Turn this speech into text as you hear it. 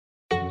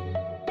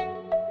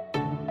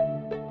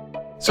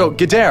So,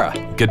 Guidara.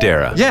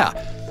 Guidara. Yeah.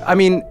 I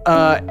mean,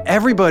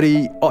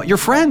 everybody, your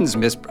friends,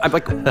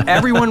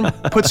 everyone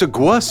puts a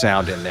gua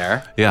sound in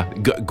there. Yeah.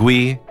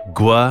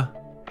 Gua.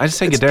 I just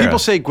say Guidara. People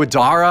say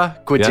Guidara.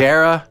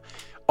 Yeah.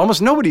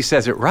 Almost nobody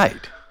says it right.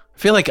 I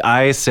feel like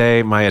I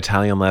say my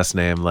Italian last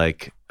name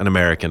like an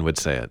American would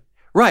say it.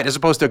 Right, as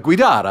opposed to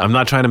Guidara. I'm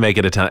not trying to make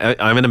it Italian.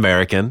 I'm an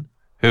American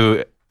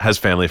who has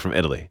family from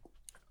Italy.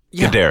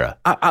 Yeah.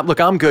 Guidara.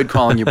 Look, I'm good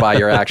calling you by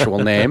your actual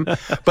name,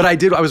 but I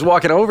was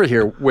walking over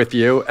here with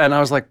you, and I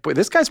was like, boy,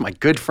 this guy's my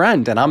good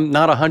friend, and I'm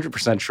not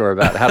 100% sure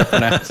about how to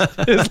pronounce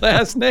his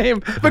last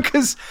name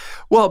because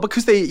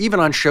they, even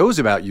on shows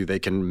about you, they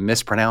can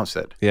mispronounce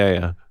it.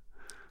 Yeah.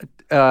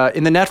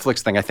 In the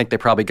Netflix thing, I think they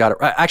probably got it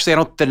right. Actually,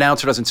 the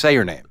announcer doesn't say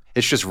your name.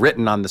 It's just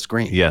written on the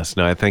screen. Yes.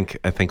 No, I think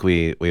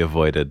we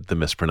avoided the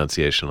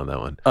mispronunciation on that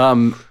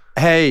one.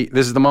 Hey,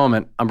 this is the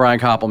moment. I'm Brian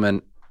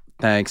Koppelman.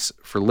 Thanks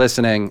for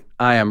listening.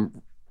 I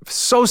am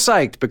so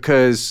psyched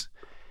because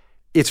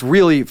it's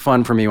really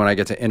fun for me when I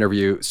get to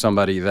interview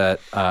somebody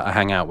that I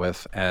hang out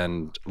with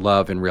and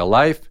love in real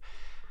life.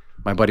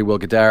 My buddy Will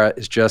Guidara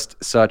is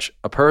just such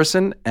a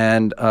person,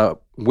 and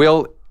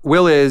Will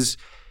is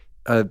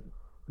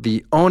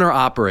the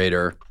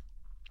owner-operator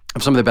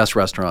of some of the best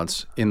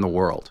restaurants in the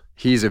world.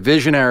 He's a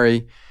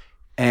visionary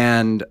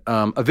and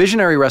a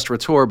visionary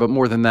restaurateur, but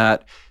more than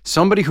that,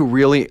 somebody who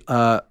really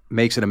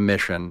makes it a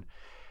mission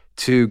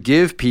to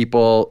give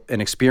people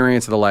an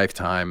experience of a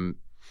lifetime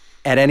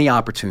at any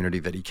opportunity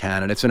that he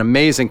can. And it's an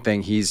amazing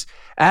thing. He's,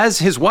 as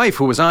his wife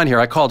who was on here,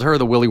 I called her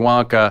the Willy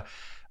Wonka,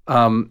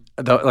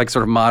 sort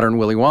of modern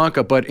Willy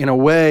Wonka, but in a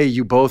way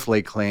you both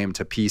lay claim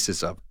to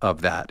pieces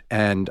of that.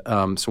 And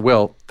so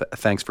Will,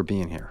 thanks for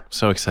being here.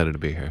 So excited to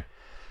be here.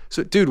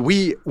 So dude,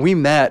 we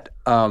met,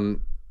 and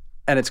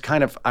it's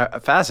kind of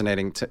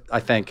fascinating I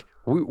think.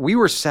 We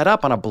were set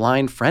up on a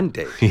blind friend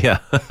date. Yeah.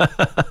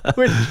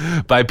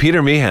 By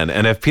Peter Meehan.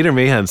 And if Peter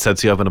Meehan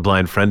sets you up on a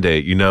blind friend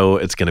date, you know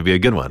it's going to be a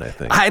good one, I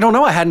think. I don't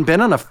know. I hadn't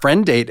been on a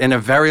friend date in a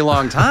very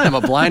long time,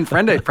 a blind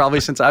friend date, probably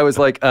since I was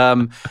like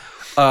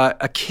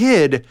a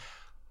kid.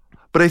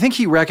 But I think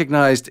he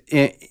recognized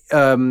a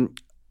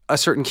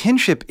certain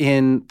kinship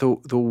in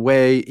the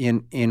way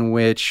in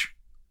which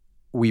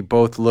we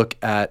both look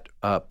at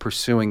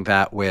pursuing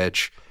that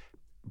which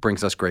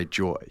brings us great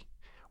joy.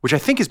 Which I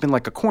think has been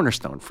like a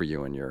cornerstone for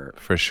you in your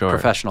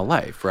professional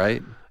life,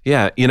 right?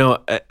 Yeah,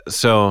 I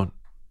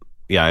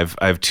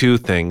have two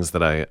things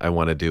that I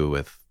want to do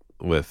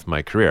with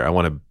my career. I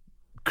want to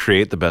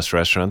create the best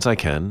restaurants I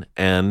can,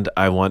 and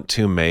I want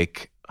to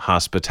make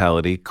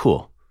hospitality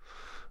cool.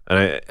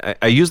 And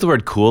I use the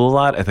word cool a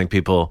lot. I think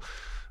people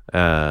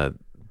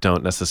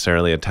don't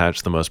necessarily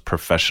attach the most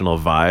professional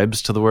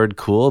vibes to the word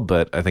cool,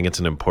 but I think it's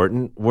an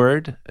important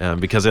word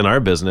because in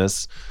our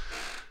business,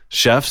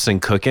 chefs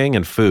and cooking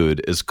and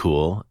food is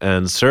cool,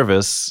 and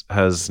service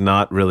has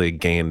not really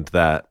gained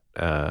that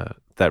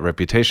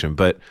reputation.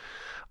 But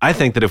I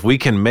think that if we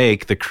can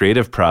make the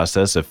creative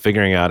process of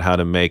figuring out how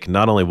to make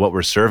not only what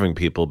we're serving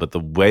people, but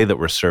the way that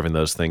we're serving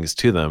those things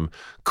to them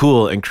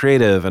cool and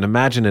creative and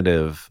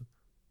imaginative,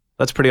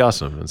 that's pretty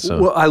awesome. And so,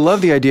 well, I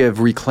love the idea of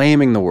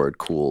reclaiming the word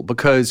cool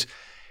because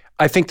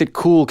I think that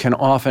cool can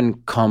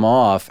often come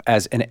off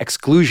as an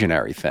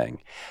exclusionary thing.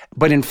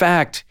 But in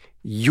fact,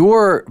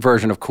 your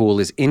version of cool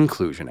is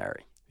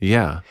inclusionary.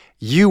 Yeah.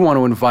 You want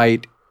to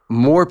invite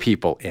more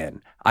people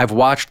in. I've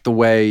watched the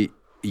way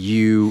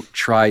you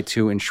try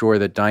to ensure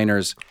that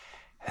diners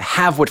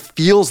have what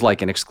feels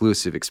like an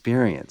exclusive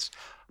experience,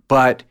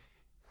 but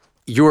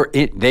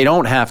they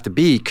don't have to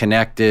be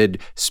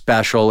connected,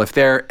 special. If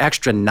they're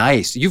extra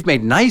nice, you've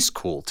made nice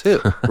cool too,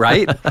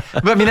 right?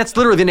 But I mean, that's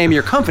literally the name of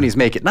your company is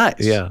Make It Nice.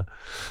 Yeah.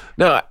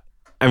 No,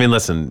 I mean,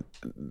 listen,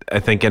 I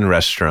think in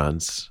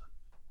restaurants,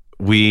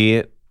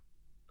 we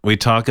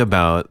talk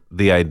about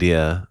the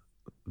idea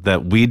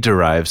that we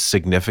derive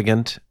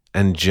significant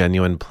and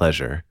genuine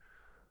pleasure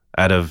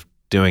out of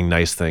doing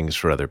nice things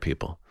for other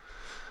people.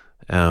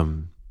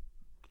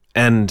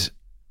 And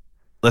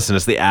listen,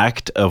 it's the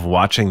act of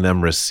watching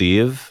them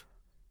receive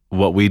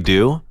what we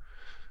do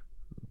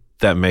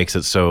that makes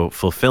it so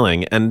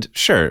fulfilling. And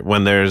sure,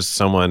 when there's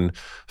someone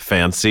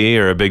fancy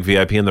or a big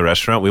VIP in the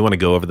restaurant, we want to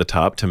go over the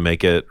top to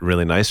make it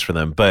really nice for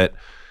them. But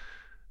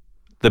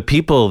the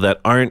people that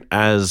aren't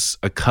as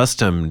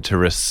accustomed to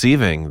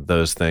receiving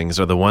those things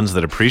are the ones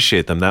that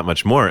appreciate them that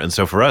much more. And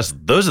so for us,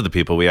 those are the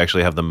people we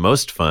actually have the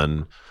most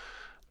fun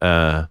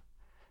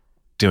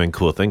doing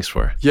cool things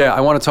for. Yeah,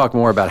 I want to talk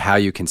more about how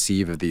you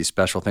conceive of these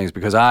special things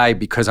because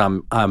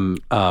I'm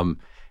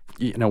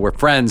we're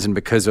friends, and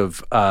because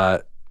of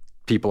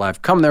people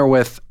I've come there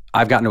with,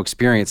 I've gotten to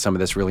experience some of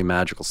this really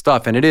magical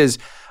stuff, and it is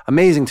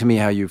amazing to me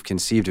how you've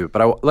conceived of it.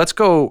 But let's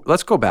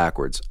go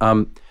backwards.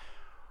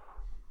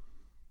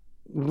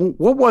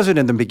 What was it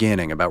in the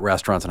beginning about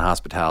restaurants and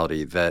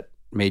hospitality that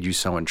made you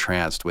so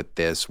entranced with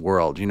this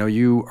world? You know,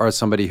 you are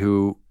somebody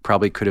who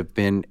probably could have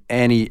been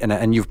and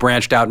you've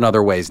branched out in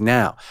other ways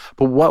now.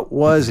 But what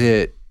was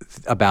it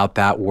about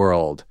that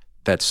world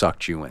that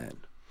sucked you in?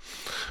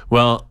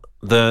 Well,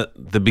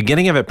 the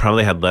beginning of it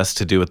probably had less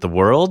to do with the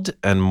world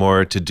and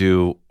more to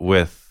do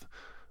with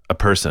a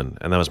person,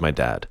 and that was my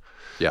dad.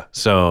 Yeah.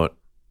 So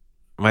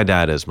my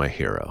dad is my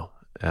hero.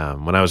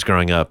 When I was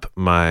growing up,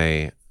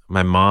 my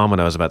mom, when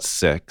I was about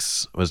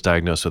 6, was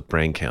diagnosed with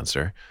brain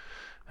cancer.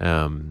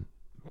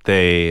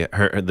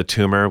 The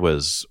tumor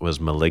was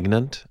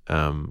malignant,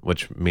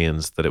 which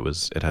means that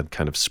it had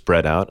kind of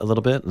spread out a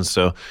little bit, and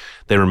so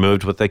they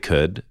removed what they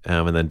could,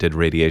 and then did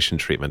radiation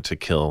treatment to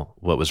kill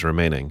what was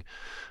remaining.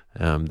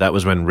 That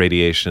was when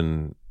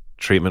radiation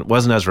treatment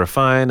wasn't as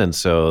refined, and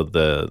so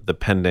the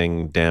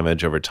pending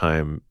damage over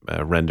time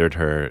rendered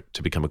her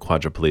to become a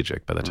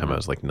quadriplegic by the time I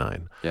was like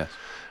 9. Yes.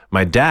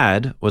 My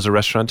dad was a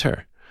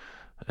restaurateur,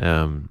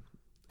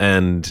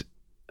 and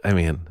I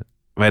mean,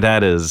 my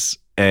dad is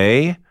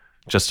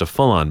just a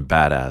full-on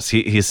badass.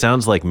 He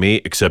sounds like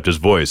me, except his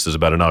voice is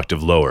about an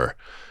octave lower,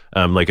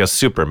 like a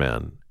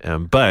Superman.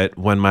 But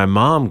when my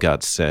mom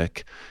got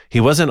sick, he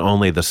wasn't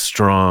only the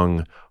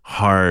strong,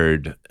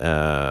 hard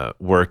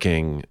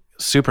working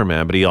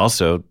Superman, but he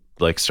also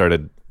like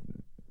started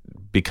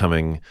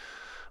becoming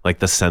like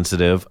the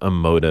sensitive,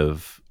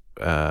 emotive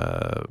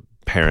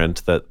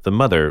parent that the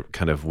mother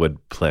kind of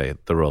would play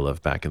the role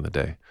of back in the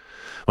day.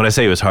 When I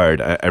say it was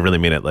hard, I really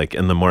mean it. Like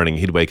in the morning,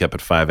 he'd wake up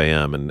at 5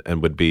 a.m.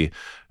 and would be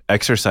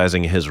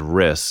exercising his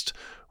wrist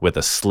with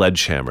a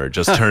sledgehammer,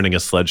 just turning a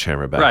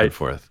sledgehammer back and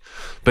forth.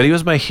 But he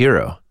was my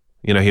hero.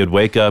 You know, he would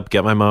wake up,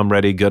 get my mom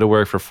ready, go to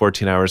work for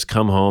 14 hours,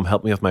 come home,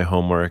 help me with my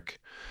homework.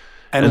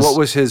 And what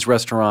was his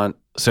restaurant?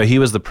 So he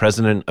was the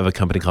president of a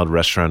company called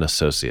Restaurant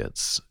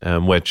Associates,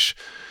 which,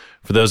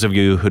 for those of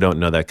you who don't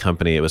know that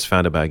company, it was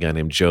founded by a guy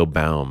named Joe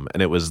Baum,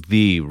 and it was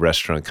the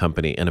restaurant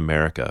company in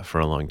America for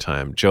a long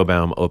time. Joe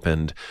Baum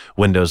opened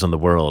Windows on the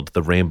World,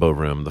 the Rainbow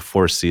Room, the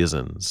Four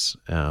Seasons.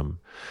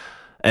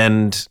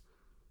 And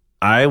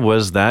I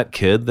was that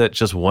kid that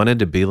just wanted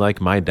to be like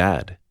my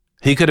dad.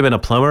 He could have been a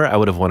plumber. I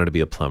would have wanted to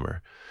be a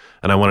plumber.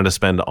 And I wanted to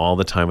spend all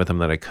the time with him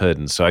that I could.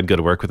 And so I'd go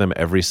to work with him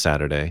every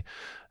Saturday.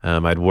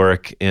 I'd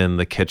work in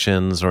the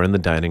kitchens or in the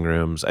dining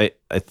rooms. I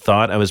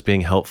thought I was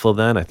being helpful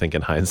then. I think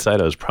in hindsight,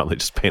 I was probably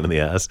just a pain in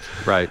the ass.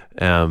 Right.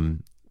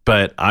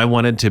 But I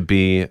wanted to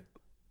be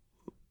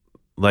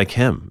like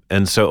him.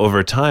 And so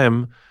over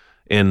time,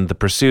 in the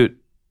pursuit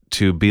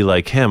to be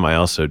like him, I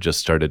also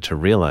just started to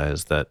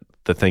realize that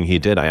the thing he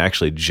did, I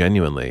actually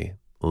genuinely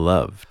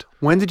loved.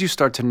 When did you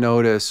start to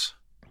notice,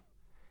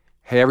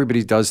 hey,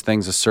 everybody does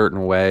things a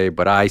certain way,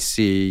 but I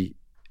see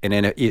an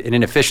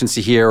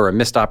inefficiency here or a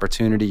missed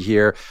opportunity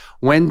here?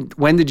 When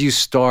did you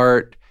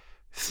start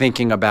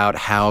thinking about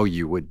how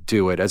you would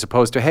do it, as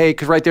opposed to, hey,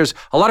 because there's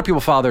a lot of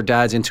people follow their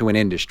dads into an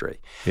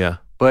industry. Yeah.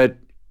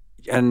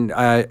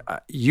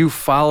 You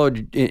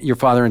followed your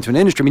father into an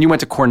industry. I mean, you went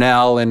to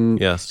Cornell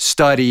and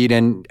studied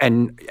and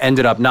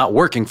ended up not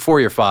working for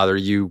your father.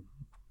 You,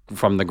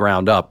 from the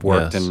ground up,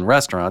 worked in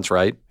restaurants,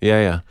 right?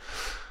 Yeah.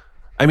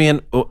 I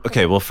mean,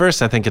 okay, well,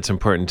 first, I think it's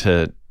important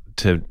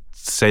to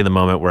say the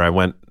moment where I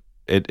went,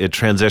 it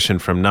transitioned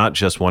from not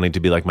just wanting to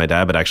be like my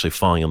dad, but actually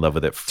falling in love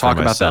with it for myself.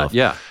 Talk about that,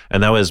 yeah.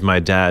 And that was my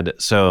dad.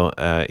 So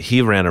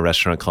he ran a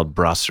restaurant called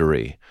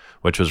Brasserie,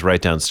 which was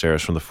right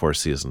downstairs from the Four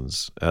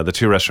Seasons. The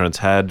two restaurants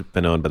had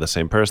been owned by the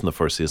same person. The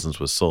Four Seasons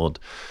was sold.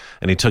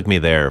 And he took me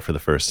there for the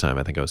first time.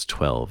 I think I was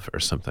 12 or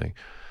something.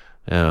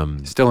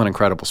 Still an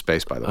incredible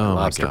space, by the way. Oh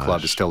Lobster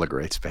Club is still a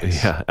great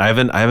space. Yeah, I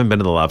haven't been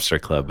to the Lobster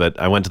Club, but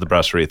I went to the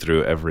Brasserie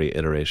through every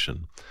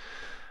iteration.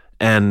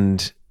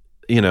 And,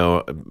 you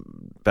know,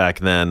 back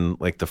then,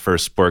 like the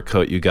first sport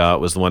coat you got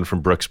was the one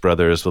from Brooks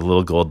Brothers with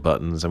little gold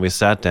buttons. And we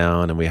sat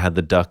down and we had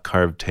the duck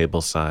carved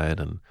tableside.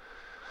 And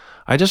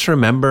I just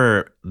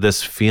remember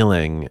this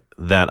feeling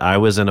that I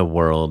was in a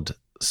world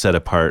set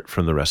apart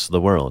from the rest of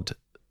the world.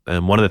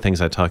 And one of the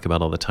things I talk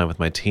about all the time with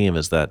my team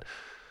is that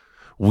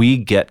we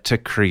get to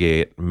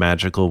create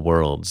magical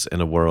worlds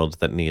in a world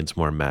that needs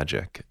more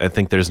magic. I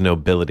think there's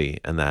nobility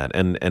in that.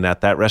 And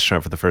at that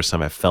restaurant for the first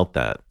time, I felt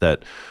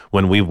that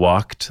when we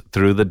walked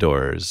through the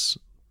doors,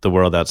 the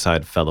world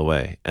outside fell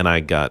away. And I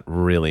got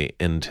really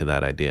into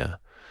that idea.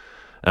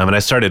 And I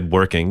started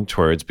working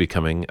towards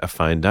becoming a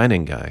fine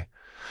dining guy.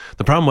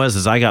 The problem was,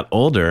 as I got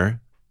older,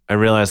 I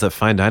realized that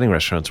fine dining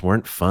restaurants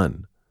weren't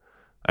fun.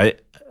 I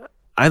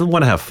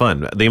want to have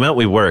fun. The amount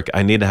we work,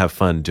 I need to have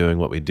fun doing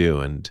what we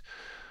do. And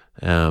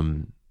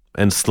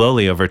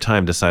slowly over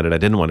time decided I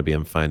didn't want to be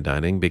in fine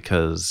dining,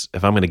 because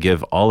if I'm going to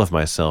give all of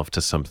myself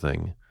to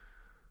something,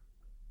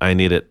 I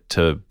need it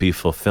to be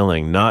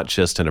fulfilling, not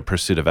just in a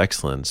pursuit of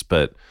excellence,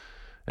 but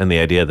in the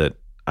idea that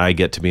I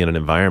get to be in an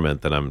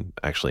environment that I'm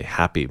actually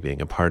happy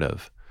being a part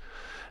of.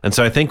 And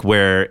so I think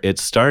where it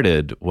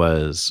started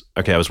was,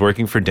 okay, I was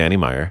working for Danny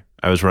Meyer.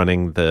 I was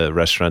running the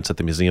restaurants at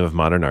the Museum of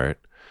Modern Art.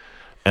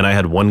 And I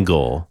had one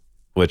goal,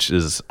 which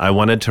is I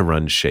wanted to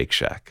run Shake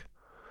Shack.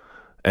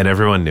 And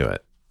everyone knew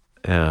it.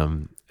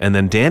 And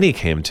then Danny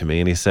came to me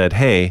and he said,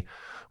 hey,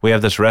 we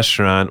have this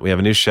restaurant. We have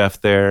a new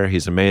chef there.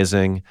 He's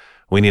amazing.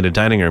 We need a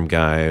dining room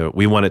guy.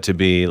 We want it to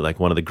be like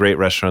one of the great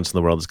restaurants in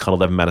the world. It's called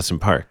 11 Madison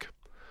Park.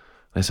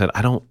 I said,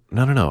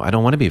 no. I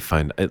don't want to be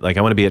fine. Like,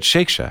 I want to be at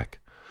Shake Shack.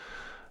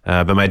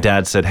 But my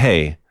dad said,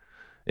 hey,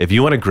 if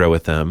you want to grow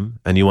with them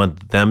and you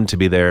want them to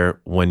be there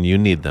when you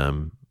need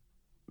them,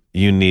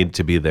 you need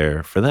to be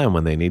there for them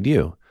when they need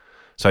you.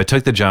 So I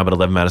took the job at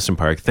 11 Madison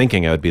Park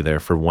thinking I would be there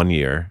for 1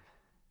 year,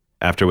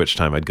 after which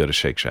time I'd go to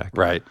Shake Shack.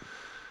 Right.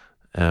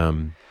 I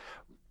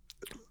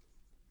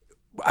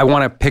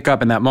want to pick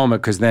up in that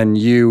moment because then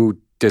you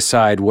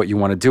decide what you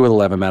want to do with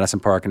 11 Madison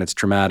Park, and it's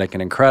dramatic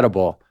and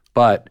incredible.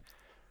 But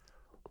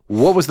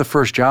what was the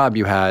first job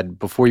you had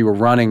before you were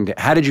running?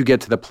 How did you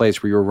get to the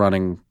place where you were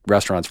running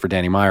restaurants for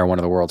Danny Meyer, one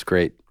of the world's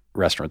great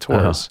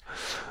restaurateurs?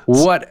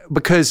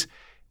 Because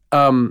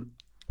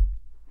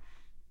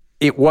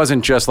it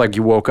wasn't just like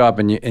you woke up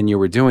and you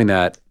were doing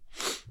that.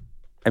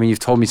 I mean, you've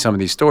told me some of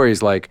these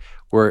stories, like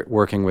we're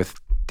working with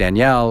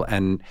Danielle,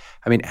 and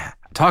I mean,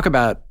 talk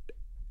about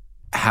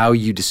how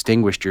you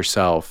distinguished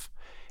yourself,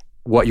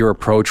 what your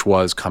approach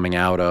was coming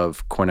out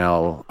of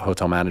Cornell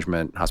Hotel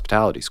Management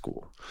Hospitality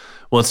School.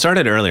 Well, it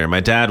started earlier. My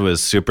dad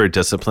was super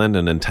disciplined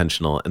and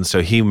intentional, and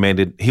so he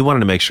wanted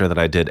to make sure that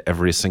I did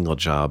every single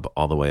job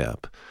all the way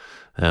up.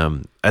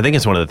 I think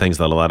it's one of the things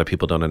that a lot of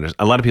people don't understand.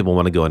 A lot of people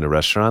want to go into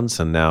restaurants,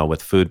 and now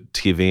with food,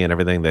 TV, and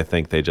everything, they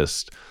think they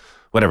just,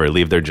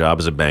 leave their job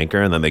as a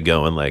banker, and then they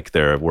go and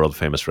they're a world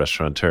famous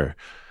restaurateur.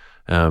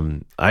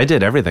 I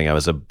did everything. I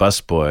was a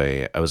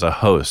busboy. I was a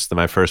host.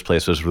 My first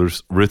place was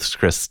Ruth's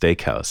Chris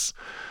Steakhouse.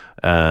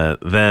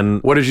 Then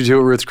what did you do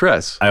at Ruth's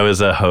Chris? I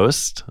was a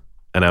host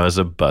and I was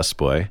a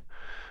busboy.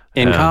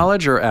 In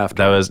college or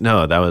after? I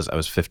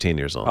was 15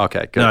 years old.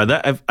 Okay, good.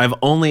 No, I've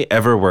only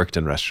ever worked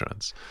in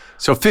restaurants.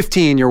 So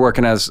 15, you're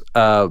working as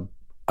a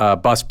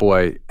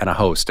busboy and a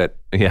host at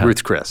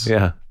Ruth's Chris.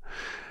 Yeah.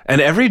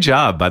 And every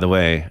job, by the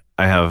way,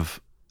 I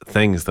have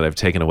things that I've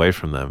taken away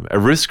from them. At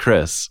Ruth's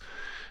Chris,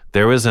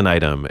 there was an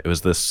item. It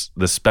was this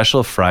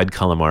special fried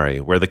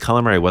calamari, where the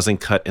calamari wasn't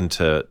cut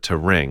into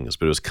rings,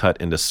 but it was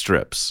cut into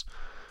strips,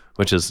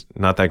 which is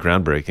not that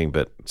groundbreaking,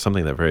 but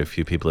something that very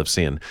few people have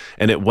seen.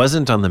 And it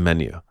wasn't on the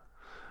menu.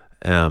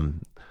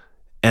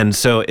 And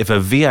so if a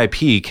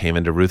VIP came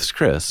into Ruth's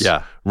Chris,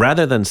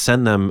 rather than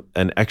send them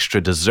an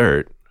extra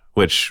dessert,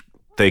 which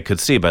they could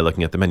see by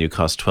looking at the menu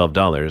cost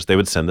 $12, they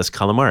would send this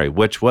calamari,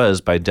 which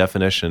was, by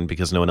definition,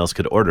 because no one else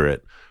could order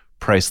it,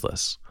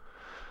 priceless.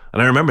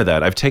 And I remember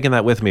that. I've taken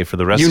that with me for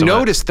the rest of my life. You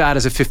noticed that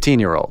as a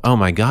 15-year-old? Oh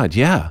my God,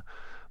 yeah.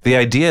 The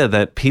idea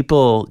that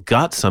people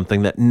got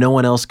something that no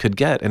one else could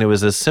get. And it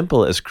was as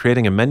simple as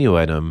creating a menu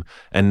item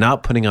and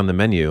not putting on the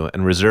menu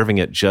and reserving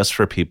it just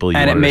for people you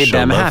wanted to show love for. And it made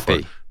them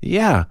happy.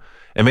 Yeah.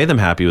 It made them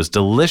happy. It was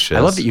delicious.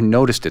 I love that you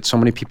noticed it. So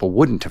many people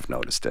wouldn't have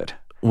noticed it.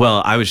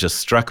 Well, I was just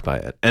struck by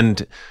it.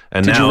 And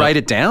Did you write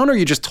it down, or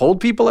you just told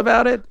people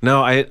about it?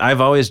 No, I've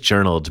always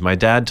journaled. My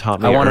dad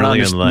taught me early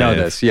in life. Know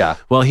this, yeah.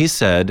 Well, he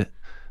said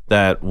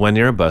that when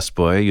you're a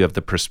busboy, you have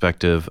the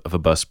perspective of a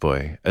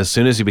busboy. As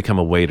soon as you become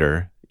a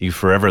waiter, you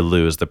forever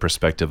lose the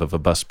perspective of a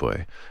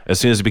busboy.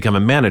 As soon as you become a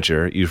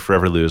manager, you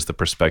forever lose the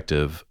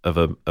perspective of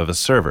a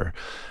server.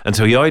 And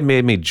so he always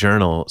made me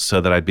journal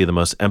so that I'd be the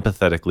most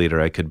empathetic leader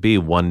I could be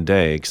one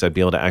day, because I'd be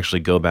able to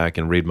actually go back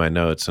and read my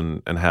notes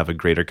and have a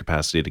greater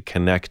capacity to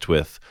connect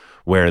with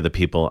where the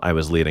people I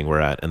was leading were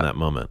at in that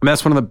moment. I mean,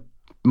 that's one of the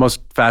most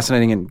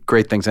fascinating and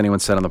great things anyone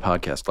said on the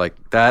podcast. Like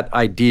that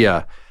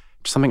idea,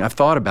 something I've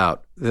thought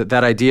about,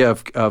 that idea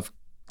of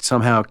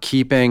somehow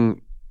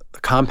keeping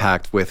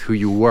compact with who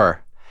you were.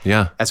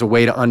 Yeah. As a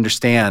way to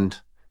understand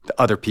the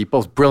other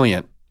people's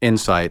brilliant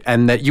insight,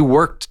 and that you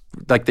worked,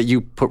 like that you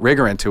put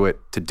rigor into it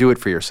to do it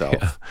for yourself.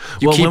 Yeah.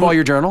 You keep all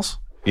your journals?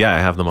 Yeah, I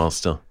have them all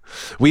still.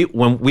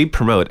 When we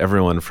promote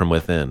everyone from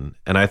within,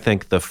 and I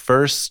think the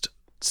first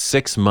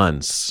 6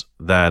 months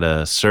that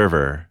a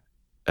server,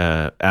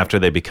 after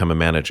they become a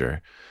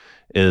manager,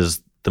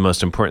 is the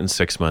most important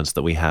 6 months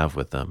that we have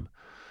with them.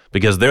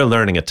 Because they're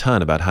learning a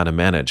ton about how to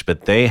manage,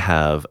 but they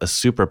have a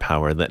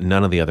superpower that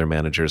none of the other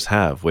managers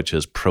have, which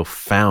is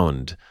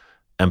profound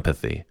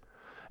empathy.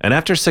 And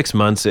after 6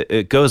 months,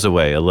 it goes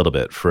away a little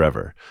bit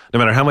forever. No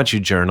matter how much you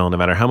journal, no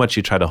matter how much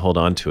you try to hold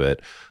on to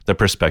it, the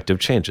perspective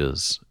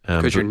changes.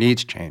 Because your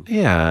needs change.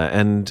 Yeah,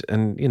 and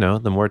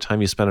the more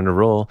time you spend in a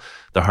role,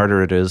 the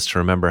harder it is to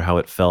remember how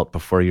it felt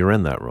before you were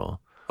in that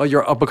role.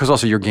 Well, because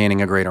also you're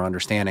gaining a greater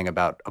understanding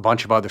about a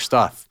bunch of other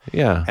stuff.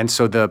 Yeah. And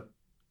so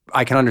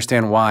I can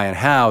understand why and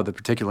how the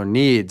particular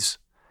needs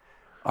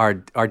are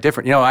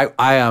different.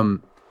 I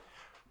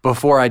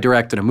before I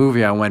directed a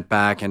movie, I went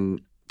back and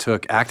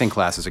took acting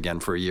classes again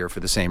for a year for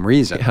the same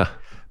reason. Yeah.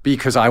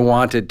 Because I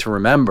wanted to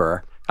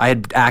remember. I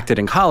had acted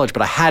in college,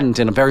 but I hadn't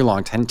in a very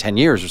long 10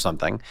 years or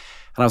something. And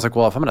I was like,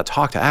 well, if I'm going to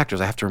talk to actors,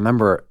 I have to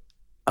remember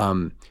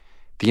the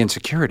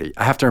insecurity.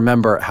 I have to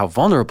remember how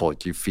vulnerable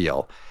you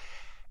feel.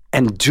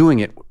 And doing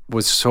it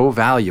was so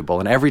valuable.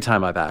 And every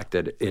time I've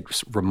acted,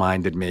 it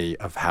reminded me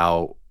of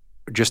how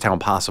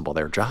impossible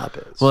their job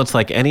is. Well, it's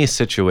like any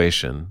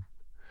situation.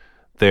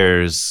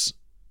 Let's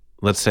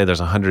say there's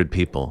 100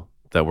 people.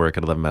 that work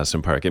at 11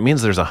 Madison Park. It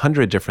means there's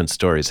 100 different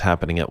stories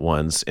happening at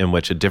once in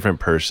which a different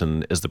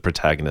person is the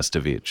protagonist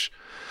of each.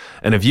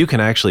 And if you can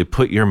actually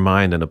put your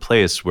mind in a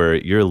place where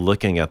you're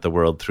looking at the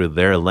world through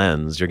their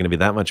lens, you're going to be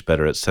that much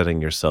better at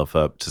setting yourself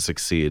up to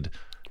succeed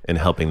and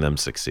helping them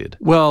succeed.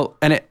 Well,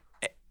 and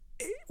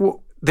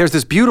there's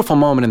this beautiful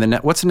moment in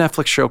what's the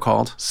Netflix show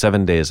called?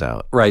 7 Days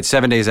Out. Right,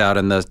 7 Days Out,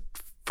 and the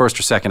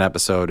second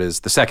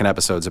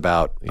episode's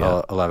about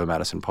 11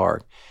 Madison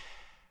Park.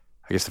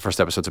 I guess the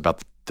first episode's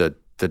about the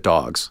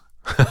dogs.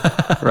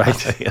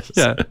 Right? Yes.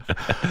 Yeah.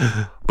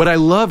 But I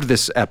loved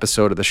this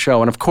episode of the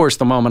show. And of course,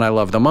 the moment I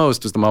loved the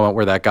most was the moment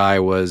where that guy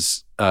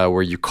was,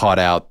 where you caught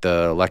out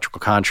the electrical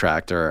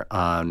contractor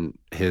on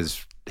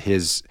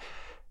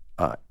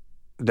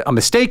a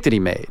mistake that he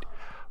made.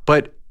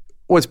 But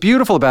what's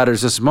beautiful about it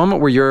is this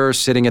moment where you're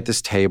sitting at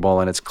this table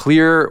and it's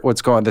clear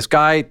what's going on. This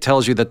guy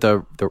tells you that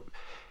the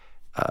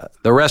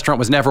restaurant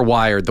was never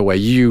wired the way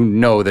you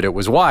know that it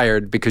was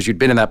wired because you'd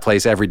been in that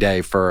place every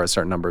day for a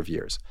certain number of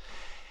years.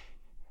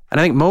 And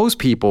I think most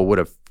people would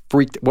have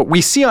freaked. What we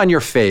see on your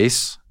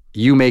face,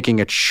 you making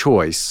a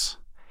choice,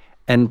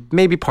 and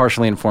maybe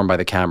partially informed by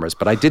the cameras,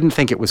 but I didn't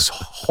think it was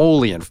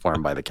wholly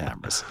informed by the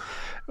cameras.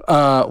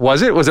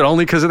 Was it? Was it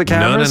only because of the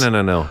cameras?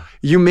 No.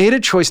 You made a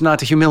choice not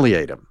to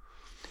humiliate him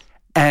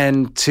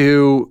and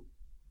to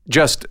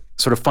just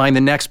sort of find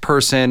the next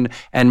person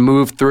and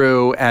move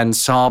through and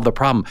solve the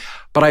problem.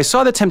 But I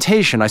saw the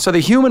temptation. I saw the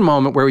human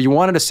moment where you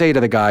wanted to say to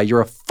the guy,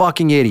 "You're a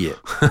fucking idiot."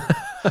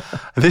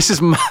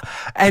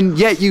 And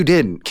yet you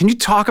didn't. Can you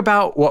talk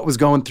about what was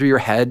going through your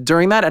head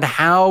during that and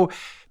how,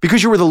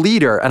 because you were the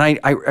leader, and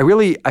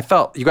I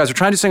felt you guys were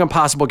trying to do something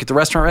impossible, get the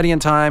restaurant ready in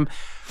time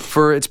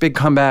for its big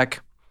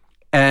comeback,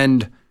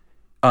 and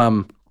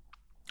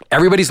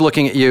everybody's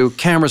looking at you,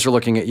 cameras are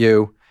looking at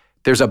you,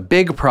 there's a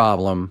big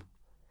problem.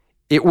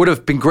 It would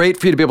have been great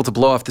for you to be able to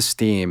blow off the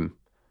steam,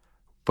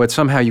 but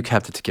somehow you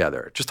kept it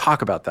together. Just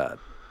talk about that.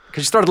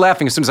 Because you started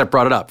laughing as soon as I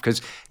brought it up.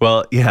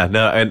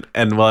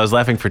 And I was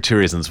laughing for two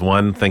reasons.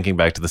 One, thinking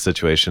back to the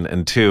situation,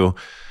 and two,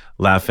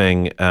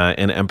 laughing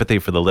in empathy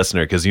for the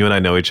listener, because you and I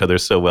know each other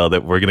so well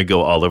that we're going to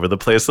go all over the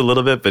place a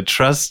little bit, but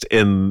trust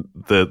in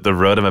the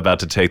road I'm about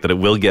to take that it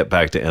will get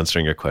back to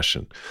answering your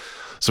question.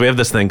 So we have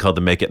this thing called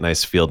the Make It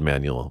Nice Field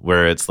Manual,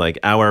 where it's like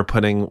our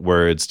putting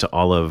words to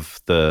all of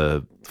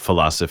the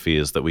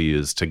philosophies that we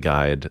use to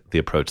guide the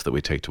approach that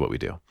we take to what we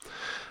do.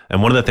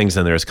 And one of the things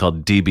in there is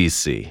called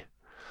DBC,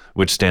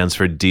 which stands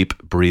for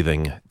Deep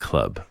Breathing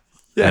Club.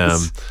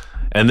 Yes.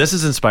 And this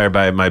is inspired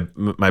by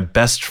my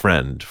best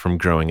friend from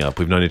growing up.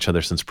 We've known each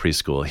other since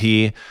preschool.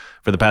 He,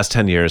 for the past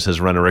 10 years,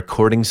 has run a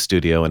recording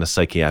studio in a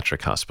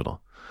psychiatric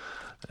hospital.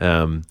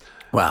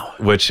 Wow.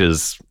 Which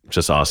is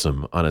just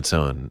awesome on its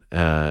own.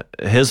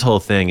 His whole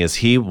thing is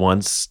he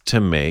wants to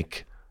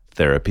make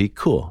therapy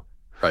cool.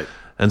 Right.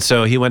 And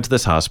so he went to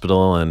this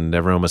hospital and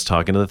everyone was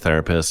talking to the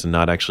therapist and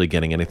not actually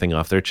getting anything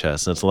off their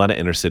chest. And it's a lot of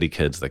inner city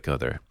kids that go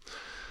there.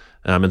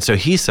 And so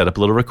he set up a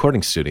little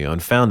recording studio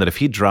and found that if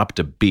he dropped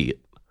a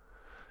beat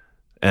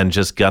and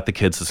just got the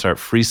kids to start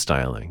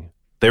freestyling,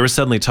 they were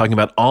suddenly talking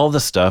about all the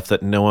stuff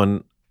that no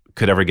one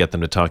could ever get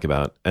them to talk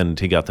about, and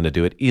he got them to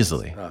do it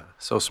easily.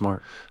 So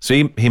smart. So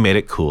he made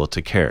it cool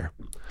to care.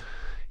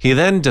 He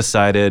then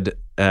decided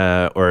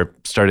or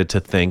started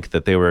to think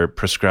that they were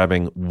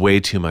prescribing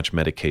way too much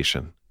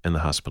medication in the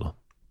hospital.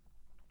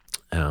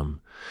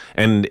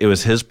 And it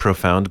was his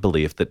profound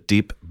belief that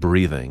deep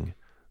breathing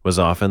was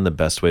often the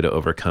best way to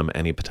overcome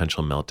any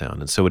potential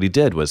meltdown. And so what he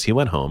did was he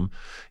went home,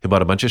 he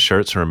bought a bunch of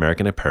shirts from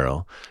American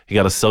Apparel, he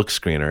got a silk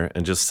screener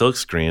and just silk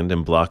screened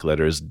in block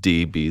letters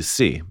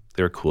DBC.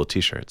 They were cool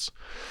t-shirts.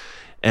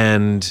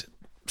 And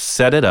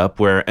set it up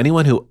where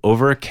anyone who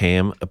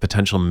overcame a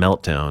potential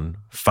meltdown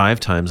 5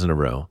 times in a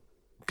row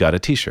got a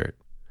t-shirt.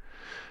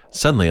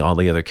 Suddenly all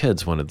the other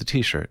kids wanted the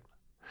t-shirt.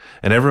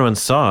 And everyone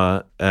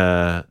saw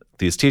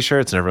these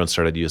t-shirts and everyone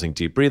started using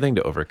deep breathing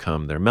to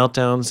overcome their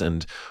meltdowns.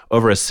 And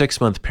over a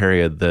 6-month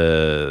period,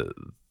 the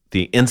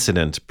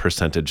incident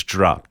percentage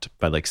dropped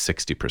by like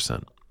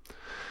 60%.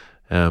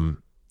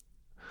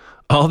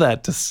 All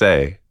that to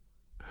say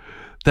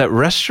that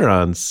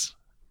restaurants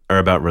are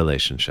about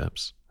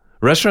relationships.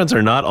 Restaurants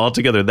are not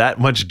altogether that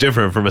much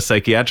different from a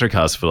psychiatric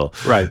hospital.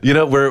 Right. You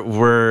know,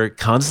 we're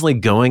constantly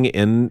going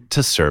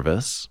into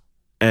service.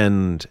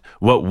 And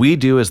what we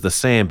do is the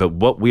same, but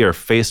what we are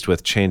faced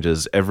with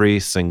changes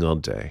every single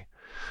day.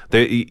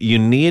 You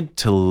need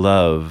to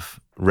love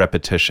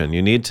repetition.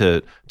 You need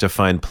to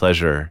find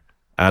pleasure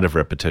out of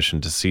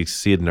repetition to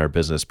succeed in our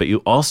business, but you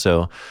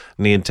also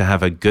need to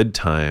have a good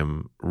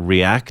time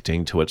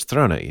reacting to what's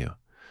thrown at you.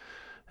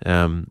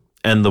 And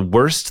the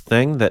worst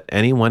thing that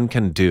anyone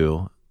can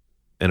do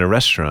in a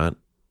restaurant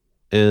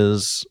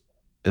is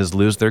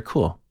lose their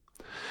cool.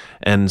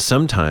 And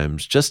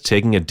sometimes just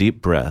taking a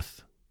deep breath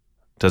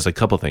does a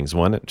couple things.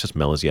 One, it just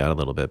mellows you out a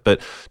little bit.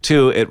 But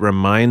two, it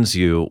reminds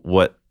you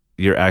what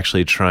you're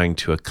actually trying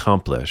to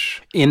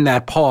accomplish. In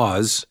that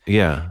pause,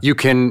 yeah, you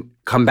can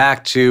come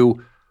back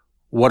to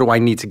what do I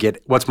need to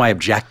get? What's my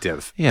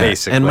objective,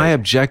 basically? And my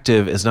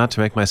objective is not to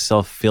make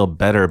myself feel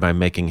better by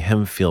making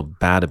him feel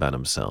bad about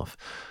himself.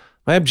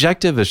 My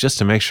objective is just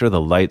to make sure the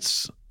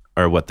lights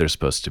are what they're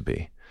supposed to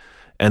be.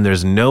 And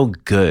there's no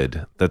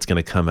good that's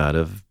going to come out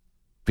of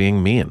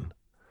being mean.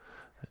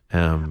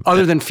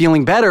 Other than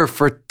feeling better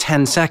for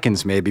 10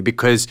 seconds, maybe,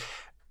 because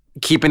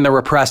getting the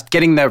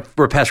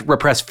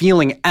repressed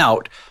feeling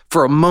out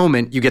for a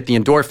moment, you get the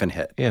endorphin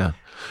hit. Yeah.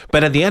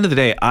 But at the end of the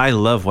day, I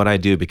love what I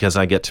do because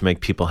I get to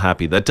make people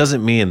happy. That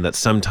doesn't mean that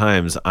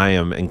sometimes I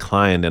am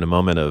inclined in a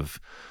moment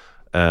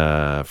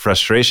of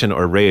frustration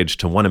or rage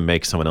to want to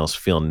make someone else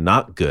feel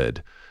not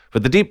good.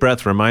 But the deep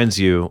breath reminds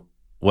you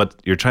what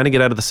you're trying to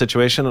get out of the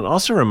situation, and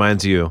also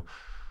reminds you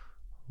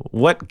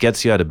what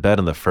gets you out of bed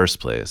in the first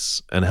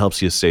place and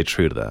helps you stay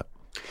true to that.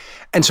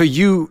 And so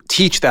you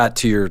teach that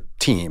to your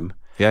team.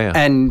 Yeah.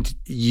 And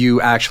you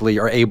actually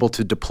are able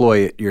to deploy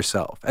it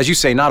yourself. As you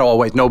say, not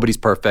always. Nobody's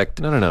perfect.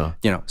 No.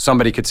 You know,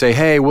 somebody could say,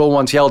 hey, Will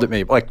once yelled at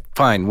me. Like,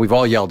 fine, we've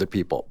all yelled at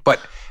people. But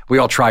we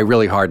all try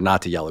really hard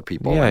not to yell at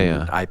people.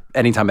 Yeah.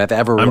 Anytime I've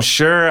ever... I'm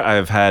sure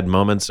I've had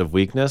moments of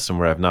weakness and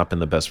where I've not been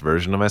the best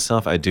version of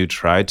myself. I do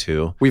try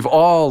to. We've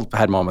all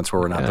had moments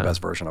where we're not the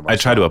best version of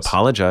ourselves. I try to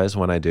apologize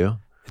when I do.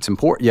 It's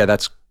important. Yeah,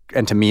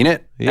 and to mean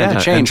it and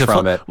to change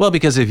from it. Well,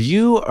 because if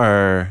you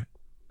are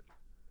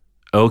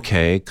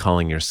okay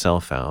calling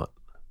yourself out,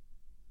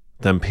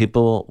 then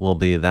people will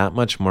be that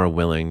much more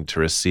willing to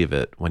receive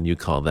it when you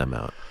call them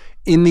out.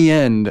 In the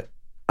end,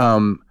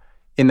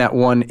 in that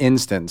one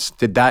instance,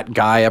 did that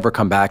guy ever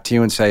come back to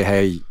you and say,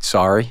 hey,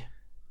 sorry?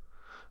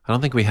 I don't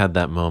think we had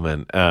that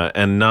moment,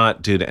 and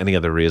not due to any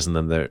other reason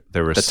than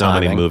there were so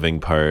many moving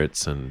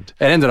parts. And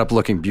it ended up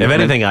looking beautiful. If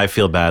anything, I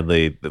feel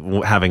badly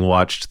having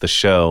watched the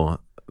show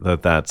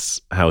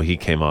that's how he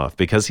came off,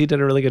 because he did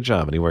a really good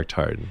job and he worked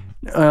hard.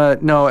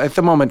 No, at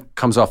the moment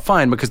comes off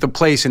fine because the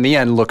place in the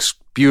end looks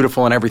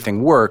beautiful and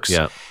everything works.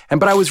 Yeah.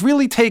 But I was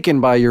really taken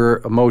by your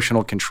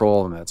emotional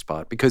control in that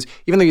spot, because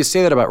even though you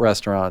say that about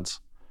restaurants,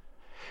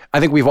 I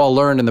think we've all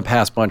learned in the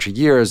past bunch of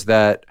years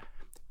that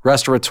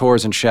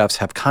restaurateurs and chefs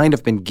have kind of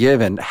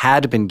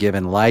had been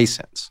given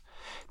license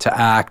to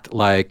act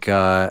like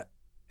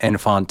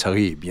enfant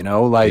terrible, you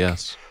know? Like,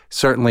 yes.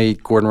 Certainly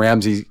Gordon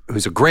Ramsay,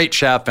 who's a great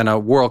chef and a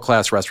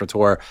world-class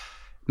restaurateur,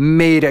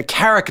 made a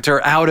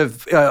character out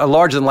of, a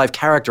larger-than-life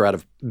character out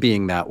of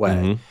being that way.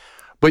 Mm-hmm.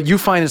 But you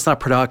find it's not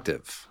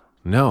productive.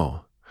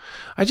 No.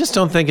 I just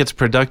don't think it's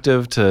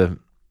productive to,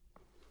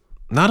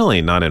 not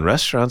only not in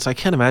restaurants, I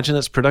can't imagine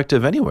it's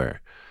productive anywhere.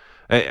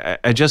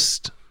 I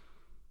just,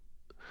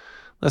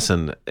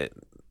 listen,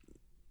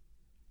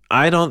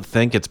 I don't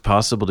think it's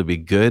possible to be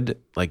good,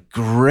 like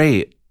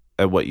great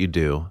at what you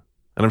do.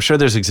 And I'm sure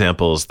there's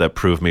examples that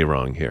prove me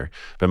wrong here.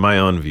 But my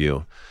own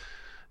view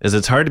is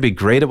it's hard to be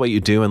great at what you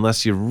do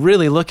unless you're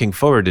really looking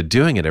forward to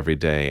doing it every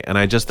day. And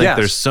I just think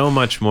there's so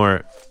much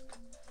more.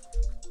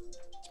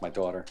 It's my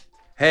daughter.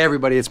 Hey,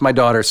 everybody, it's my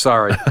daughter.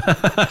 Sorry.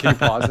 Can you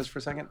pause this for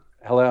a second?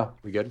 Hello.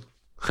 We good?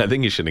 I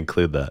think you should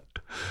include that.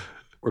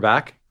 We're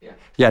back?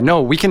 Yeah,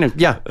 no, we can,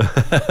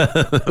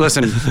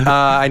 Listen,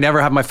 I never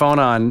have my phone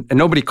on, and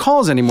nobody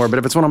calls anymore, but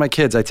if it's one of my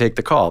kids, I take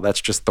the call.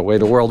 That's just the way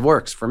the world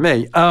works for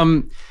me.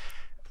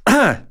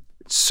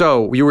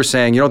 So you were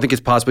saying you don't think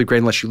it's possibly great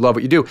unless you love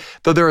what you do.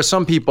 Though there are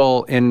some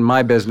people in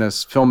my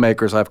business,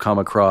 filmmakers I've come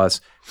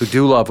across, who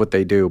do love what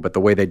they do, but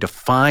the way they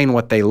define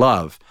what they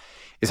love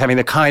is having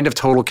the kind of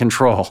total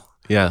control.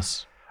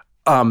 Yes.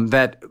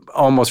 That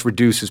almost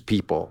reduces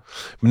people.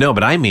 No,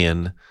 but I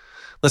mean,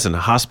 listen,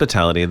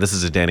 hospitality, this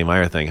is a Danny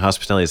Meyer thing.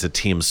 Hospitality is a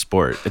team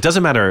sport. It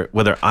doesn't matter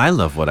whether I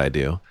love what I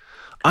do.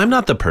 I'm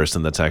not the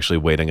person that's actually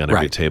waiting on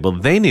every table.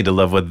 They need to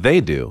love what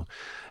they do.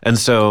 And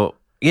so,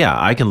 yeah,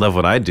 I can love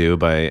what I do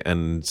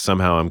and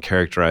somehow I'm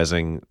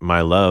characterizing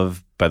my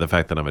love by the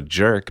fact that I'm a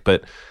jerk,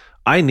 but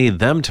I need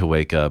them to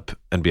wake up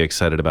and be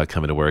excited about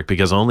coming to work,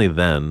 because only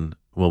then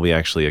will we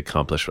actually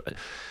accomplish.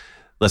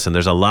 Listen,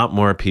 there's a lot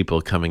more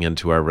people coming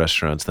into our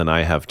restaurants than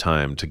I have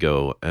time to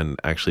go and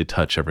actually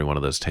touch every one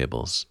of those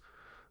tables.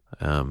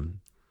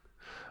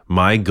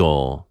 My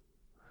goal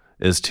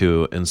is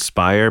to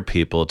inspire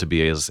people to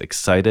be as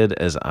excited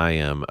as I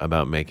am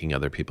about making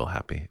other people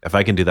happy. If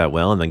I can do that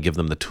well and then give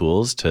them the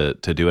tools to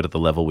do it at the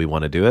level we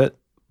want to do it,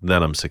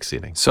 then I'm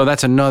succeeding. So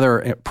that's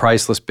another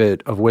priceless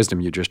bit of wisdom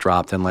you just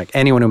dropped. And like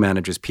anyone who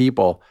manages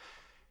people,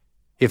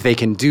 if they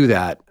can do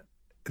that,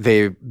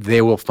 they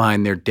will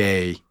find their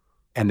day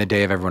and the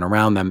day of everyone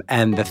around them.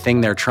 And the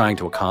thing they're trying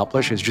to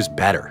accomplish is just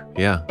better.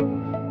 Yeah.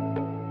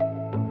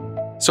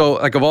 So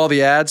like of all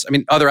the ads, I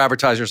mean, other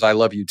advertisers, I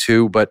love you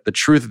too, but the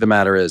truth of the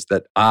matter is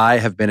that I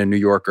have been a New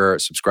Yorker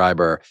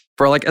subscriber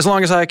for like as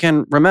long as I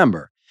can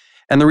remember.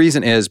 And the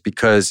reason is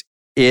because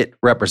it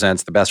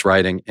represents the best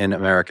writing in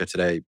America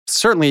today.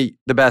 Certainly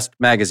the best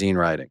magazine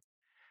writing.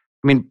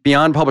 I mean,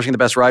 beyond publishing the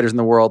best writers in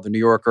the world, the New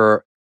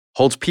Yorker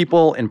holds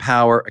people in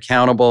power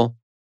accountable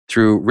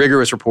through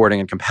rigorous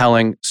reporting and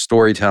compelling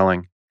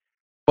storytelling.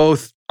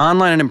 Both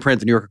online and in print,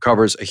 the New Yorker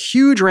covers a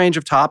huge range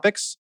of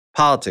topics: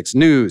 politics,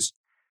 news,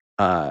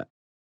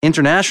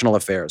 international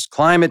affairs,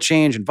 climate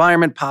change,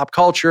 environment, pop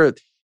culture,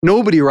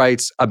 Nobody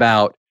writes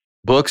about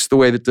books the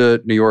way that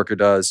the New Yorker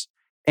does.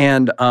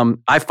 And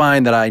I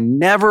find that I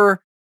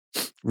never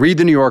read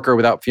the New Yorker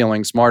without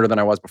feeling smarter than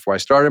I was before I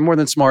started, more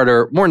than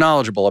smarter, more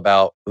knowledgeable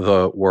about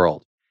the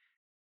world.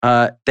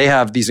 They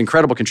have these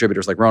incredible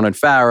contributors like Ronan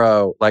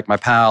Farrow, like my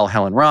pal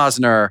Helen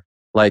Rosner,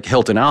 like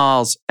Hilton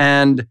Als.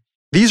 And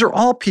these are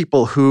all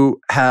people who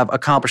have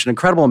accomplished an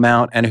incredible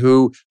amount and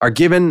who are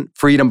given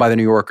freedom by the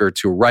New Yorker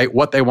to write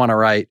what they want to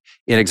write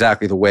in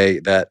exactly the way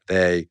that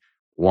they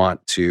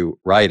want to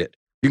write it.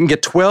 You can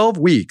get 12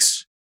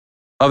 weeks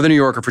of the New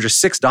Yorker for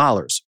just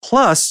 $6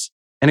 plus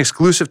an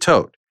exclusive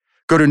tote.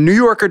 Go to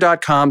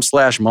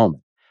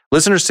newyorker.com/moment.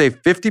 Listeners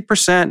save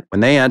 50% when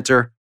they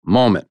enter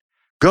moment.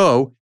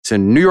 Go to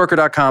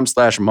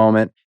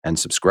newyorker.com/moment and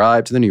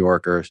subscribe to the New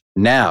Yorker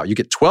now. You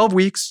get 12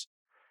 weeks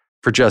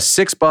for just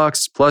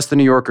 $6 plus the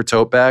New Yorker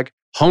tote bag,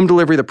 home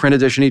delivery, the print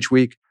edition each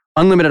week,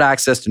 unlimited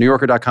access to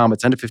newyorker.com with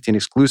 10 to 15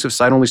 exclusive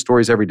site-only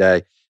stories every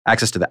day,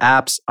 access to the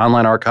apps,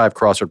 online archive,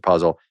 crossword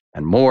puzzle,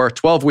 and more.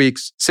 12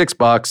 weeks,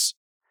 $6,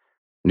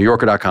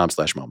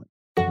 newyorker.com/moment.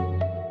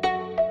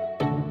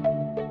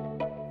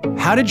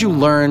 How did you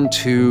learn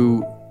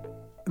to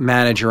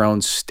manage your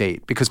own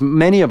state? Because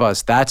many of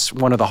us, that's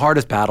one of the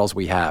hardest battles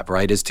we have,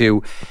 right?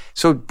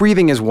 So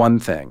breathing is one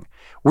thing.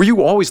 Were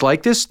you always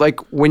like this? Like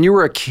when you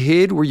were a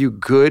kid, were you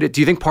good? Do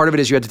you think part of it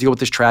is you had to deal with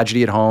this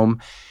tragedy at home?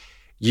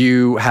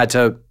 You had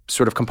to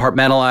sort of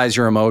compartmentalize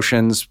your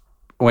emotions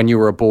when you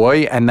were a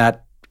boy, and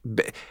that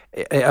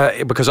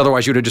because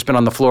otherwise you'd have just been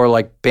on the floor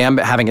like bam,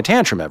 having a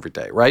tantrum every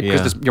day, right? Yeah.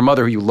 Because your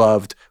mother who you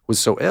loved was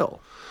so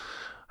ill.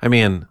 I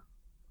mean,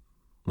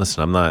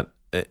 listen,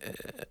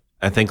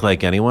 I think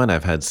like anyone,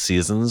 I've had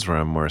seasons where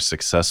I'm more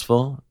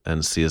successful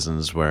and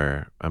seasons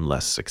where I'm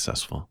less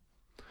successful.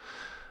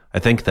 I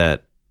think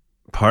that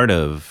part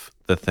of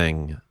the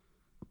thing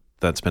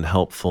that's been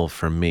helpful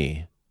for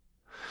me,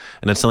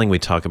 and it's something we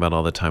talk about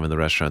all the time in the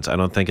restaurants, I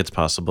don't think it's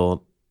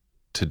possible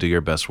to do your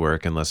best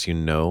work unless you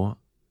know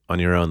on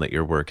your own that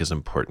your work is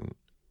important.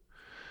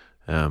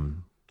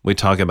 We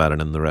talk about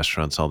it in the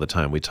restaurants all the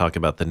time. We talk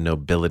about the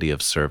nobility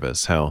of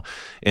service, how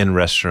in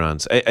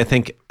restaurants, I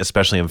think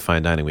especially in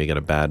fine dining, we get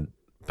a bad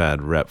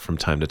rep from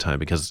time to time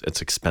because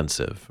it's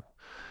expensive.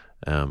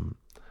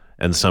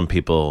 And some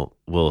people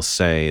will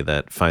say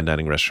that fine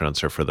dining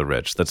restaurants are for the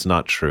rich. That's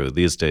not true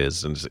these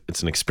days. And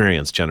it's an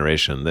experienced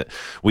generation that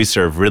we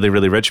serve really,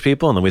 really rich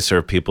people, and then we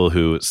serve people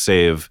who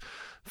save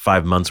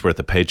 5 months worth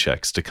of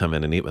paychecks to come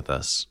in and eat with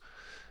us.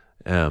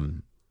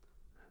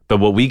 But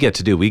what we get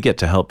to do, we get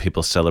to help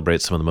people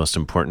celebrate some of the most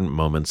important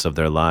moments of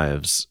their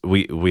lives.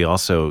 We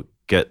also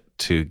get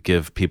to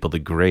give people the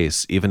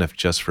grace, even if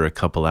just for a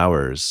couple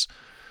hours,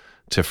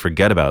 to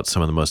forget about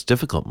some of the most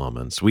difficult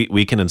moments.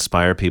 We can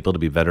inspire people to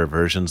be better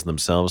versions of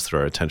themselves through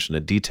our attention to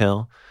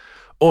detail.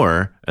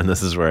 Or, and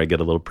this is where I get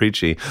a little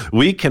preachy,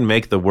 we can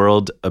make the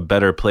world a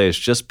better place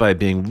just by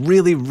being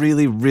really,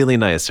 really, really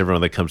nice to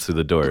everyone that comes through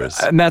the doors.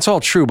 And that's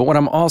all true. But what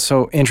I'm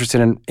also interested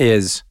in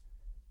is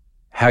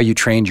how you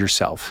trained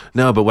yourself.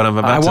 No, but what I'm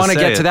about to say... I want to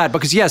get to that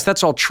because yes,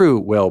 that's all true,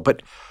 Will.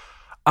 But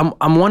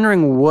I'm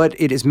wondering what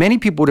it is. Many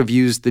people would have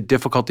used the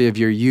difficulty of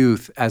your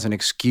youth as an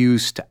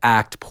excuse to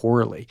act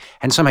poorly.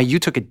 And somehow you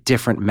took a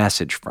different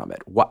message from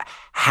it.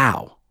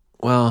 How?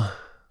 Well,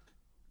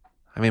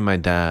 I mean, my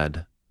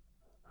dad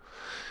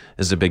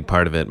is a big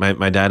part of it.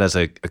 My dad has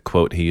a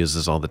quote he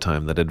uses all the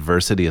time, that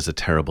adversity is a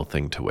terrible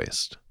thing to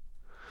waste.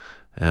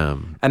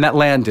 And that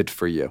landed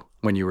for you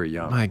when you were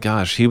young. My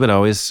gosh, he would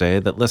always say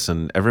that,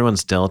 listen,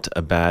 everyone's dealt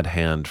a bad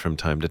hand from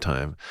time to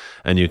time,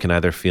 and you can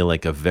either feel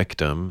like a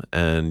victim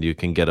and you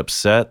can get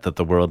upset that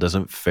the world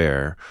isn't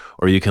fair,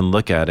 or you can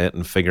look at it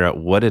and figure out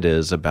what it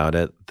is about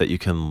it that you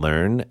can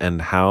learn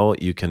and how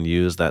you can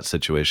use that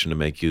situation to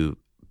make you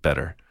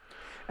better.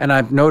 And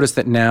I've noticed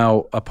that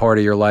now a part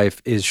of your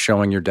life is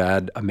showing your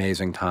dad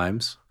amazing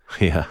times.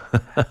 Yeah.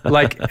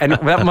 And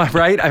that,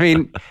 right? I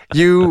mean,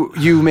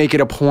 you make it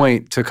a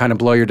point to kind of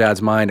blow your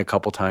dad's mind a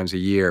couple times a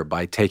year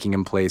by taking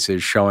him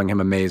places, showing him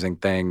amazing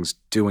things,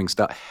 doing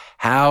stuff.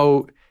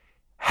 How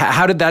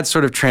did that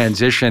sort of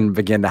transition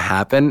begin to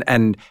happen?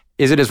 And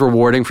is it as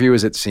rewarding for you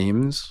as it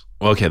seems?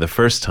 Well, okay, the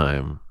first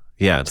time,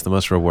 yeah, it's the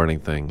most rewarding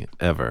thing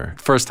ever.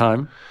 First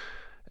time?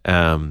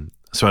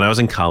 So when I was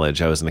in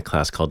college, I was in a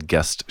class called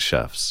Guest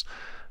Chefs.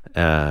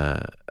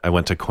 I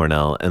went to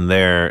Cornell, and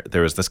there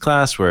was this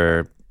class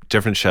where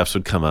different chefs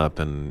would come up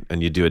and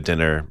you do a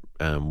dinner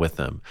with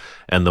them.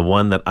 And the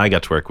one that I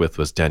got to work with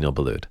was Daniel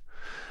Boulud.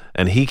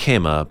 And he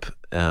came up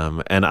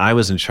and I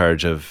was in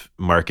charge of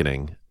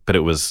marketing, but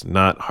it was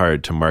not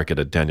hard to market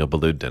a Daniel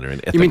Boulud dinner in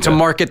Ithaca. You mean to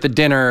market the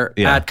dinner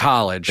at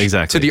college?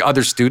 Exactly. To the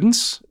other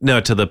students?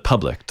 No, to the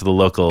public, to the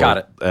local. Got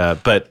it.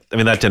 But I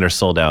mean, that dinner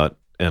sold out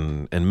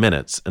in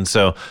minutes. And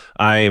so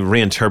I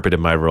reinterpreted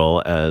my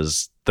role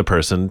as the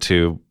person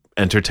to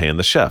entertain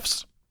the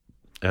chefs.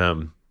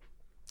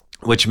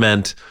 Which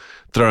meant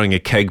throwing a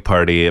keg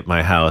party at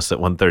my house at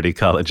 130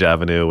 College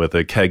Avenue with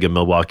a keg of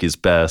Milwaukee's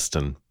Best.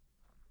 And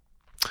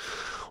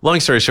long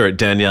story short,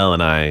 Danielle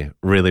and I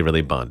really,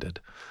 really bonded.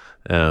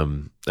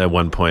 At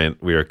one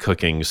point, we were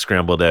cooking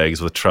scrambled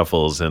eggs with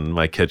truffles in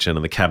my kitchen,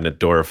 and the cabinet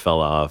door fell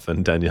off.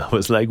 And Danielle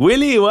was like,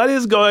 "Willie, what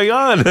is going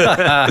on?"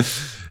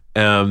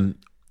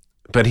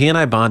 But he and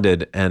I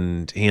bonded,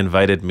 and he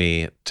invited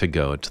me to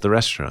go to the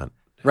restaurant.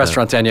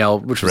 Restaurant Danielle,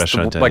 which was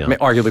like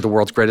arguably the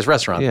world's greatest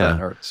restaurant then,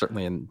 or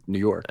certainly in New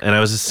York. And I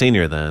was a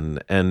senior then,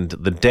 and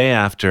the day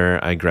after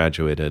I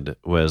graduated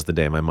was the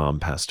day my mom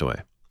passed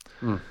away.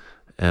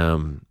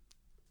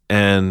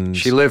 And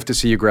she lived to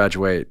see you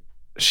graduate.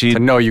 To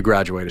know you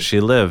graduated. She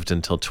lived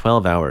until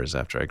 12 hours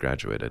after I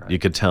graduated. Right. You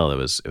could tell it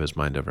was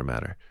mind over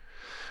matter.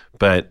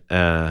 But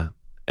and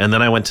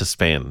then I went to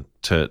Spain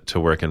to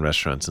work in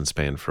restaurants in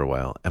Spain for a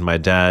while. And my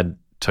dad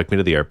took me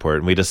to the airport,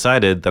 and we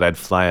decided that I'd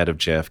fly out of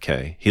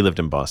JFK. He lived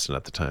in Boston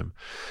at the time.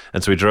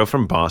 And so we drove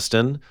from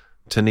Boston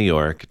to New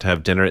York to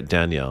have dinner at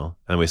Danielle,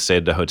 and we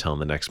stayed at a hotel,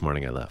 and the next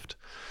morning I left.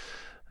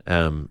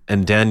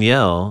 And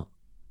Danielle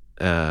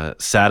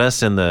sat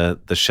us in the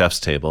chef's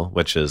table,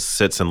 which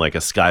sits in like a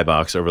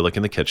skybox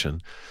overlooking the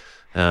kitchen.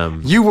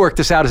 You worked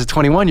this out as a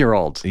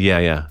 21-year-old.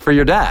 Yeah. For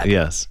your dad.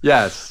 Yes.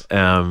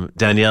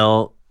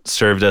 Danielle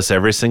served us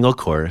every single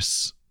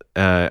course.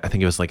 I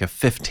think it was like a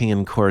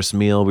 15-course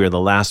meal. We were the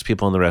last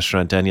people in the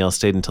restaurant. Danielle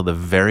stayed until the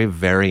very,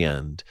 very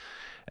end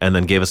and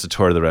then gave us a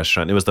tour of the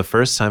restaurant. It was the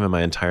first time in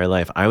my entire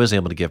life I was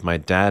able to give my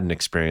dad an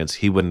experience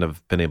he wouldn't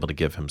have been able to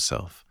give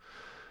himself.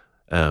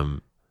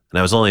 And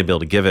I was only able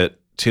to give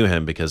it to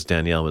him because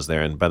Danielle was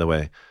there. And by the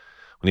way,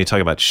 when you talk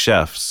about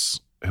chefs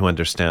who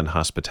understand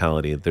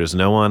hospitality, there's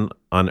no one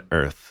on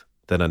earth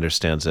that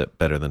understands it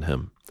better than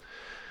him.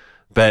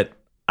 But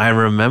I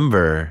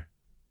remember...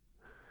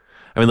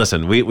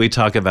 listen, we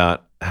talk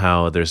about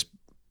how there's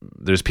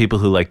people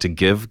who like to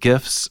give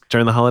gifts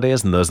during the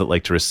holidays and those that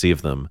like to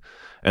receive them.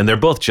 And they're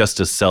both just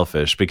as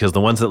selfish, because the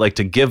ones that like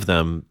to give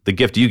them, the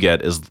gift you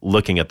get is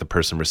looking at the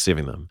person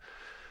receiving them.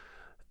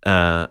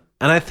 And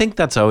I think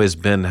that's always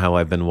been how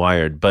I've been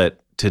wired. But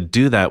to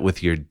do that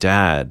with your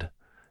dad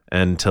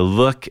and to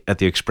look at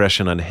the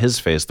expression on his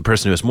face, the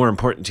person who is more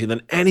important to you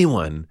than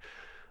anyone.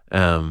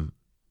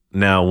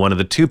 Now, one of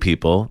the two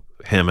people,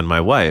 him and my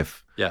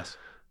wife. Yes.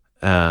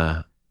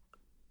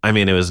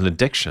 It was an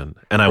addiction,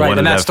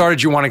 and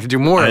started you wanting to do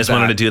more. I just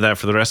wanted to do that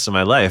for the rest of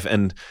my life,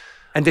 and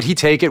did he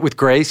take it with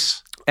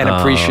grace and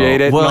appreciate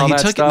it? Well, he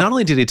took it. Not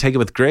only did he take it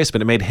with grace,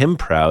 but it made him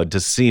proud to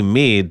see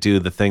me do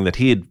the thing that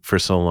he had for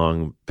so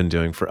long been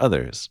doing for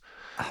others.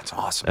 That's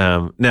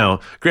awesome. Now,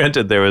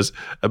 granted, there was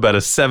about a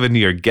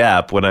 7-year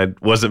gap when I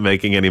wasn't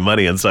making any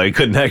money, and so I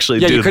couldn't actually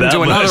do that. Yeah, you couldn't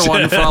do another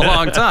one for a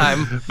long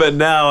time. But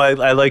now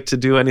I like to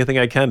do anything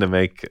I can to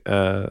make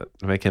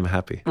him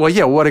happy. Well,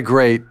 yeah, what a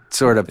great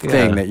sort of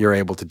thing that you're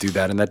able to do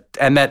that,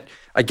 and that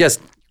I guess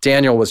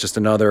Daniel was just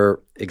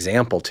another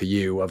example to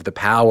you of the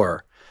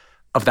power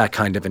of that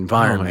kind of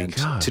environment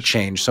to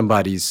change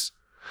somebody's.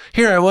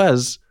 Here I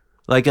was,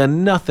 like a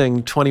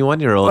nothing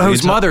 21-year-old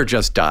whose mother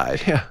just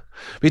died. Yeah.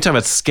 We talk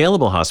about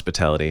scalable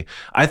hospitality.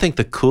 I think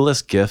the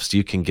coolest gifts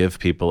you can give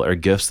people are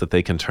gifts that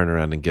they can turn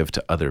around and give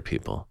to other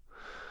people.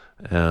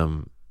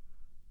 They're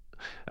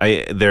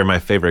my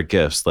favorite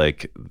gifts.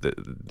 Like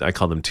I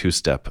call them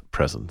two-step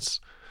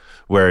presents,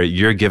 where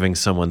you're giving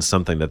someone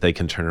something that they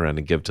can turn around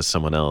and give to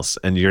someone else.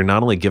 And you're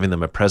not only giving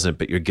them a present,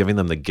 but you're giving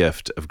them the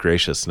gift of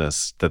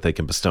graciousness that they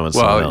can bestow on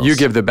someone else. Well, you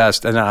give the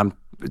best, and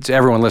to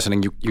everyone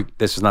listening, you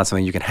this is not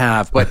something you can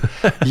have, but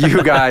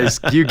you guys,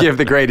 you give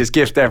the greatest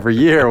gift every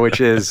year, which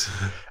is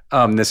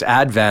this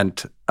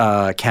Advent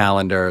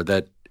calendar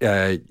that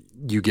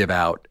you give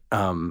out,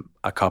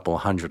 a couple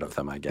hundred of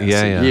them, I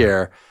guess, a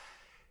year,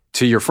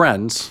 to your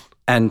friends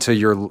and to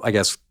your, I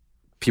guess,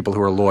 people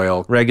who are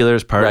loyal.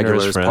 Partners,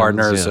 friends,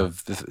 partners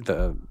of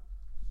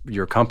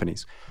your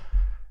companies.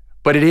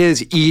 But it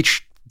is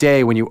each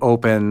day when you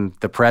open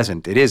the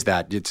present, it is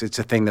that. It's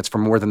a thing that's for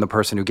more than the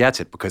person who gets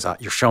it, because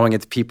you're showing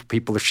it to people,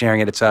 people are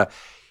sharing it.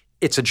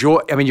 It's a joy.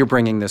 You're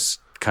bringing this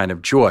kind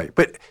of joy.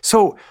 But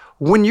so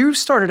when you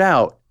started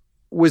out,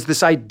 was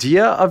this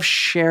idea of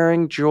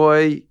sharing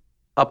joy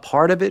a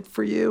part of it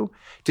for you?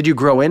 Did you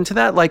grow into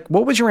that? Like,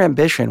 what was your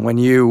ambition when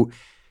you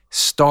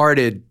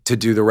started to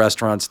do the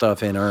restaurant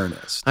stuff in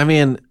earnest?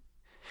 And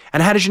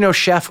how did you know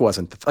chef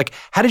wasn't,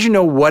 how did you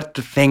know what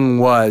the thing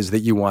was that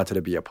you wanted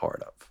to be a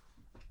part of?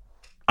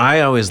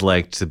 I always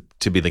liked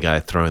to be the guy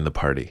throwing the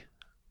party.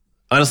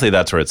 Honestly,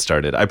 that's where it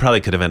started. I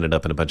probably could have ended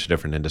up in a bunch of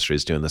different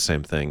industries doing the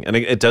same thing. And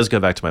it does go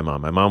back to my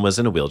mom. My mom was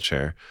in a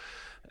wheelchair.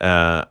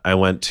 I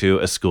went to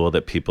a school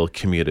that people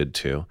commuted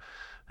to.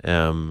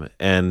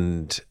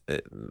 And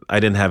I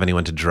didn't have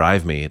anyone to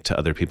drive me to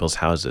other people's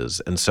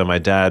houses. And so my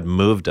dad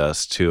moved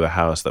us to a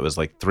house that was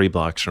like 3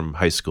 blocks from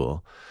high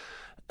school.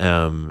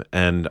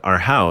 And our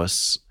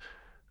house,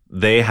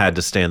 they had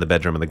to stay in the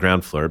bedroom on the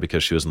ground floor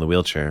because she was in the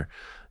wheelchair.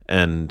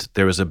 And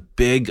there was a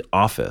big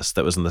office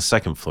that was on the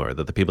 2nd floor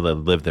that the people that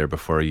lived there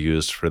before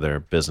used for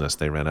their business.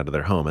 They ran out of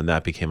their home, and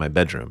that became my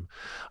bedroom.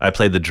 I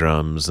played the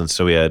drums, and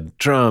so we had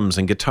drums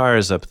and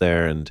guitars up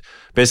there. And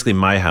basically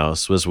my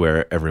house was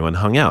where everyone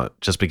hung out,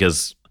 just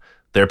because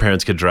their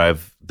parents could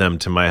drive them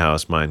to my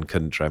house. Mine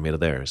couldn't drive me to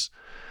theirs.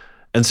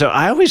 And so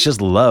I always just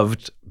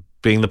loved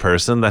being the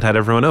person that had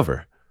everyone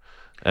over.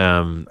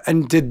 And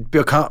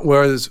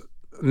was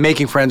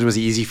making friends was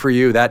easy for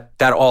you? That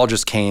all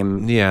just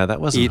came. Yeah, that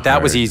wasn't that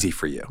hard. was easy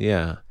for you.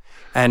 Yeah.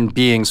 And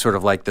being sort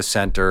of like the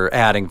center,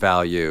 adding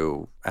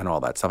value and all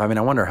that stuff. I mean,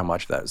 I wonder how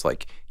much of that is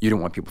like you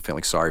didn't want people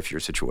feeling sorry for your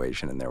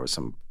situation and there was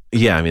some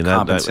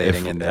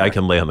compensating in there. I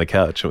can lay on the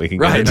couch and we can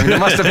get right. into I mean, there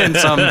must have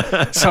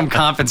been some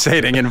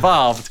compensating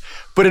involved,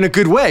 but in a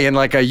good way, in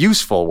like a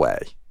useful way.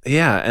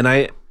 Yeah, and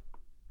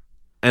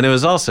it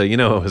was also,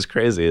 what was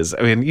crazy is,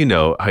 I mean,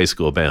 high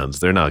school bands,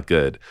 they're not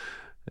good.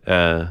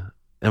 And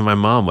my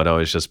mom would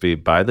always just be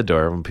by the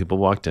door when people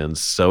walked in,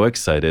 so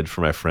excited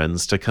for my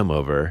friends to come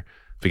over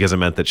because it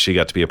meant that she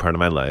got to be a part of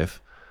my life.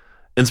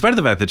 In spite of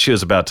the fact that she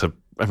was about to,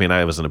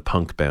 I was in a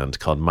punk band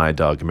called My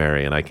Dog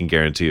Mary, and I can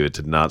guarantee you it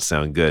did not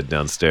sound good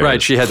downstairs.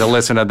 Right, she had to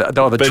listen to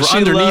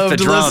underneath the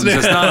drums.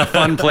 It's not a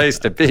fun place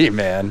to be,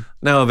 man.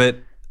 No, but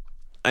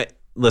I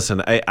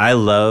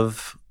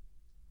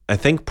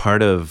think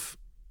part of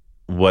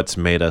what's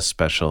made us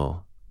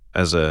special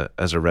as a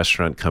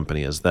restaurant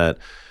company is that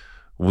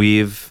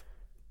we've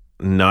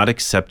not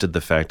accepted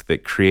the fact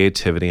that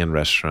creativity in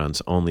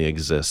restaurants only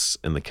exists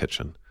in the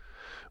kitchen.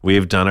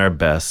 We've done our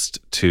best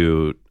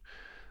to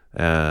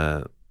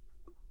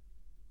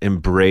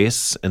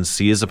embrace and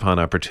seize upon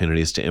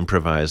opportunities to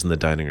improvise in the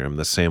dining room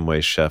the same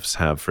way chefs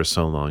have for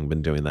so long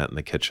been doing that in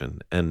the kitchen.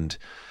 And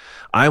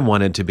I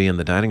wanted to be in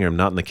the dining room,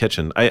 not in the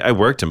kitchen. I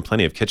worked in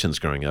plenty of kitchens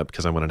growing up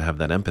because I wanted to have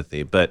that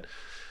empathy, but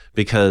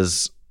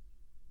because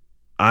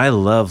I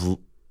love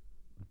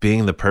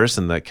being the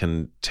person that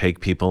can take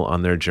people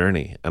on their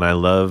journey. And I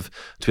love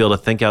to be able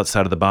to think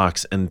outside of the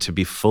box and to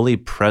be fully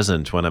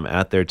present when I'm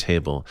at their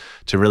table,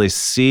 to really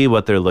see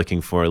what they're looking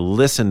for,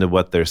 listen to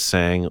what they're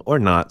saying or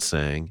not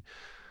saying,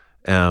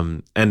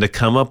 and to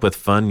come up with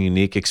fun,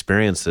 unique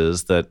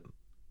experiences that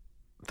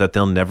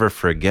they'll never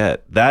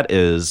forget. That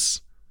is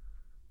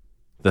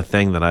the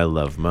thing that I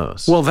love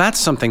most. Well, that's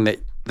something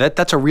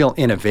that's a real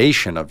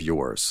innovation of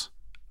yours,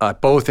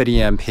 both at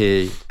EMP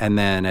and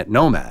then at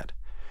Nomad,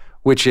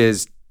 which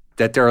is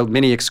that there are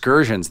many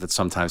excursions that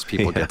sometimes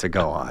people get to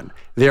go on.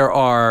 There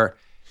are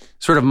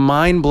sort of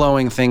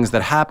mind-blowing things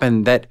that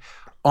happen that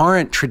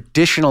aren't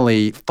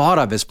traditionally thought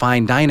of as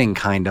fine dining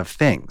kind of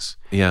things.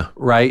 Yeah.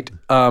 Right?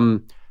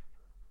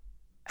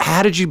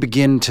 How did you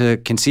begin to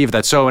conceive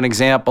that? So an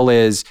example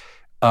is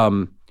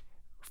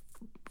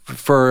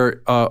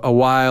for a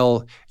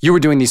while, you were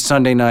doing these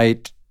Sunday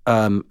night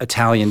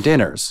Italian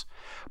dinners.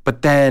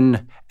 But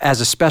then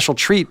as a special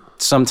treat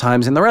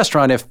sometimes in the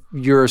restaurant, if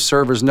your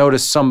servers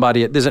notice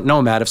somebody, there's a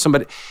Nomad,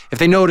 if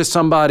they notice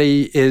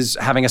somebody is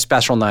having a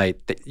special night,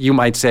 you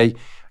might say,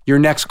 your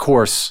next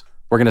course,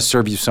 we're going to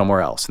serve you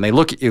somewhere else. And they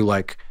look at you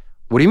like,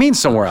 what do you mean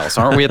somewhere else?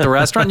 Aren't we at the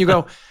restaurant? And you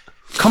go,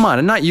 come on,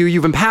 and not you.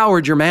 You've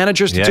empowered your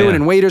managers to do it,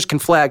 and waiters can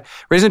flag.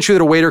 Isn't it true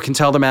that a waiter can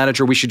tell the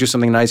manager, we should do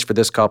something nice for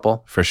this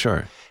couple? For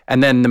sure.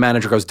 And then the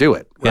manager goes, do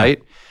it, right?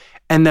 Yeah.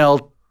 And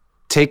they'll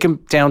take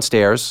him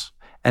downstairs,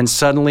 and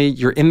suddenly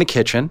you're in the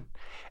kitchen,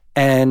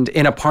 and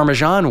in a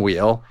Parmesan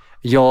wheel,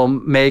 you'll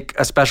make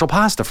a special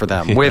pasta for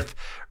them with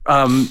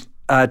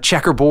a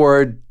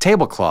checkerboard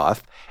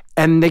tablecloth.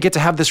 And they get to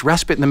have this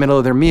respite in the middle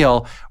of their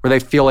meal where they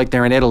feel like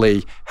they're in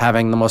Italy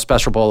having the most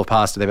special bowl of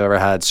pasta they've ever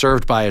had,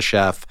 served by a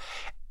chef.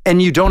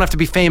 And you don't have to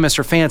be famous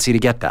or fancy to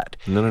get that.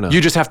 No. You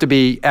just have to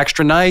be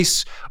extra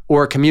nice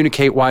or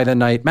communicate why the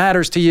night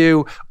matters to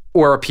you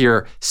or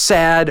appear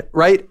sad,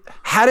 right?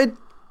 How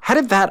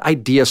did that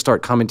idea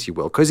start coming to you,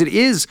 Will? Because it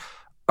is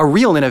a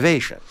real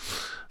innovation.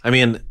 I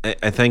mean,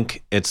 I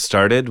think it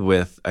started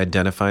with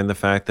identifying the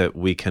fact that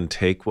we can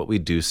take what we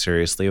do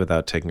seriously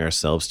without taking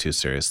ourselves too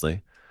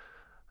seriously.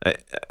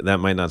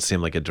 That might not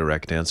seem like a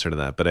direct answer to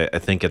that, but I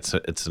think it's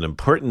an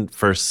important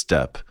first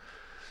step,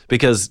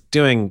 because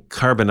doing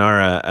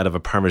carbonara out of a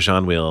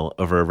Parmesan wheel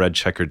over a red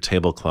checkered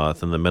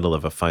tablecloth in the middle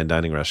of a fine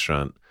dining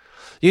restaurant,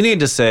 you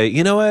need to say,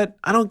 you know what?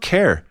 I don't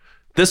care.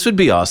 This would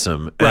be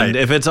awesome. Right. And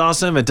if it's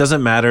awesome, it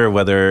doesn't matter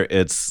whether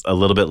it's a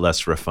little bit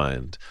less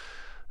refined.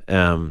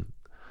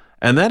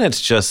 And then it's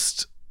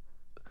just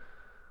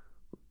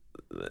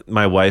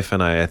my wife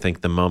and I think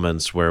the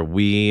moments where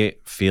we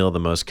feel the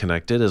most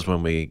connected is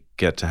when we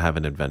get to have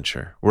an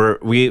adventure.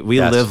 We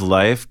Yes. live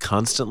life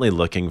constantly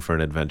looking for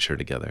an adventure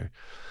together.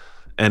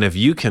 And if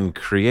you can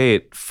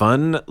create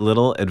fun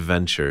little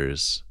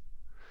adventures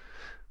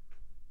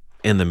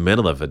in the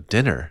middle of a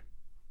dinner,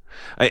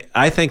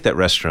 I think that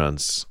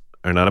restaurants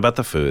are not about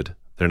the food.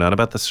 They're not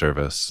about the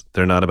service.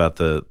 They're not about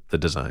the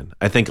design.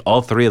 I think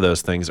all three of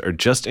those things are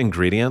just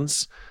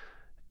ingredients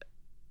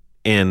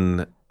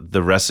in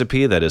the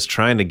recipe that is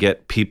trying to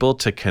get people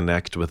to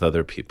connect with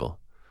other people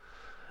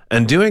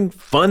and doing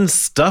fun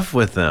stuff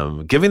with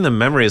them, giving them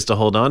memories to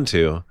hold on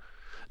to.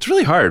 It's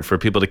really hard for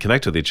people to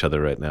connect with each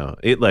other right now.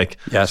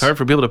 It's hard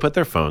for people to put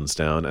their phones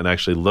down and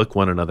actually look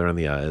one another in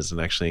the eyes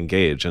and actually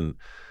engage. And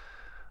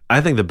I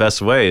think the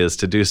best way is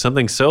to do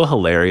something so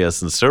hilarious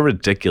and so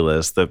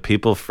ridiculous that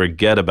people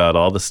forget about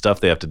all the stuff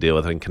they have to deal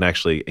with and can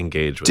actually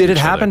engage with each other. Did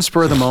it happen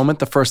spur of the moment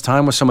the first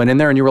time with someone in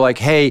there and you were like,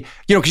 hey,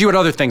 because you had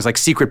other things like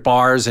secret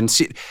bars and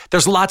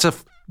there's lots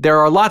of there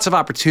are lots of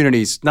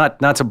opportunities, not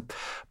to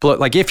blow,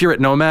 like if you're at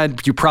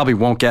Nomad, you probably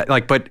won't get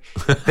but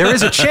there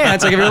is a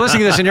chance, like if you're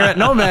listening to this and you're at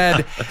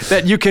Nomad,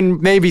 that you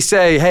can maybe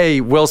say,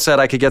 hey, Will said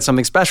I could get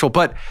something special.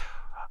 But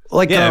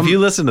like, if you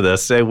listen to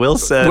this, say, Will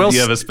said you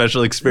have a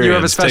special experience. You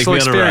have a special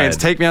experience.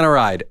 Take me on a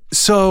ride.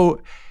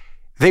 So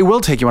they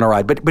will take you on a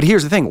ride. But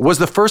here's the thing. Was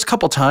the first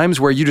couple times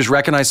where you just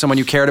recognized someone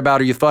you cared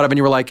about or you thought of and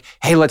you were like,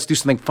 hey, let's do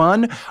something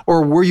fun?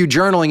 Or were you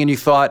journaling and you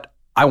thought,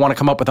 I want to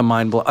come up with a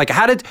mind blow? Like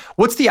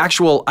what's the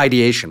actual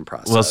ideation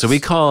process? Well, so we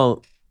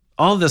call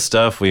all this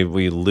stuff,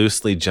 we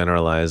loosely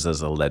generalize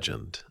as a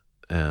legend.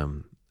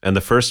 And the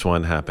first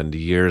one happened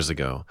years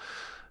ago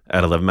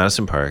at 11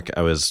 Madison Park.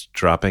 I was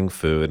dropping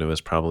food. It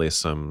was probably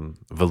some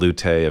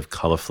velouté of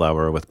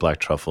cauliflower with black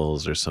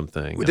truffles or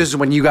something. This is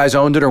when you guys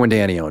owned it or when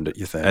Danny owned it,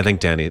 you think? I think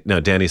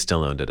Danny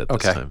still owned it at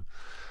this time.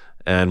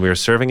 And we were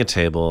serving a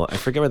table. I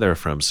forget where they were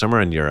from, somewhere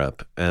in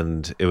Europe.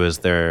 And it was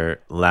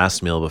their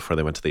last meal before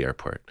they went to the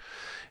airport.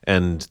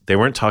 And they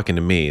weren't talking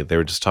to me. They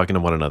were just talking to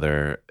one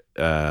another,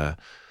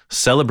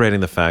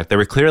 celebrating the fact they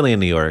were clearly in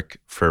New York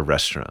for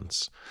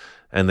restaurants.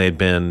 And they'd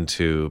been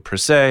to Per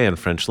Se and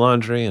French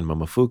Laundry and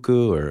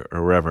Momofuku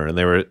or wherever. And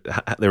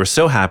they were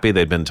so happy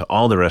they'd been to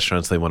all the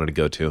restaurants they wanted to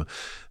go to.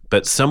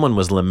 But someone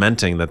was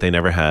lamenting that they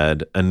never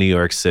had a New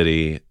York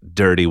City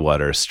dirty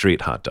water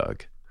street hot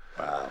dog.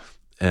 Wow.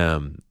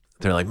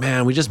 They're like,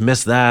 man, we just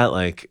missed that.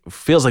 Like,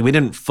 feels like we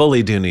didn't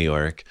fully do New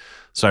York.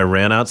 So I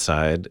ran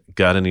outside,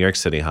 got a New York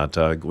City hot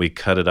dog. We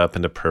cut it up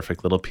into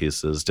perfect little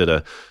pieces, did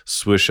a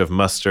swoosh of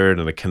mustard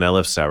and a cannella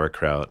of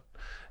sauerkraut.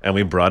 And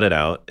we brought it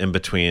out in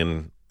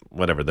between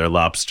whatever, their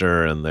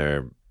lobster and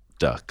their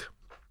duck.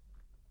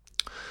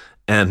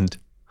 And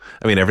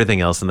I mean,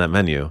 everything else in that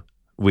menu,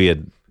 we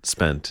had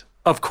spent,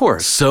 of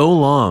course, so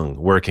long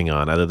working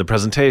on, either the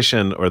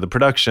presentation or the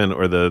production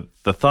or the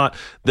thought.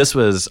 This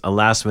was a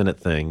last minute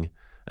thing.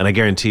 And I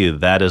guarantee you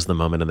that is the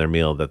moment in their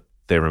meal that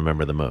they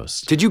remember the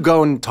most. Did you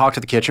go and talk to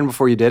the kitchen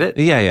before you did it?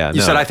 Yeah.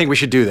 You said, I think we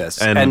should do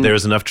this. And there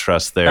was enough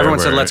trust there. Everyone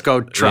said, let's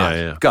go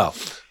try. Go.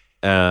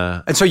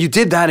 And so you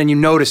did that and you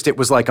noticed it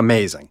was like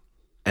amazing.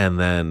 And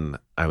then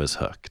I was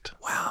hooked.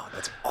 Wow,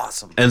 that's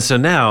awesome. And so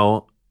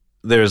now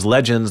there's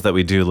legends that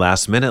we do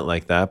last minute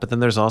like that, but then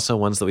there's also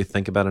ones that we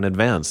think about in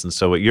advance. And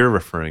so what you're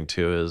referring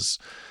to is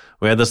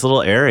we had this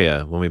little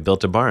area when we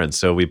built a barn.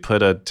 So we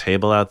put a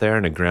table out there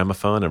and a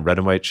gramophone, a red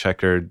and white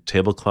checkered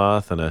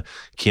tablecloth, and a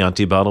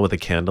Chianti bottle with a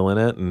candle in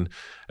it. And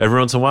every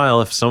once in a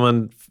while, if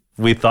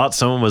we thought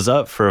someone was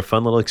up for a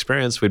fun little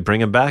experience, we'd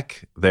bring them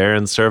back there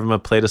and serve them a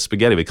plate of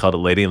spaghetti. We called it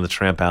Lady in the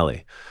Tramp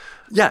Alley.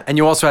 Yeah. And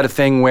you also had a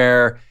thing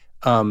where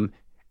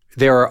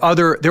there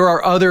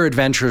are other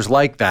adventures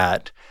like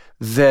that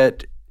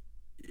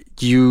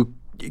you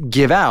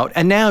give out,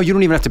 and now you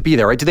don't even have to be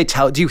there, right?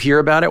 Do you hear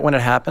about it when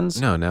it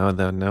happens? No.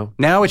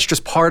 Now it's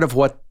just part of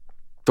what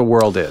the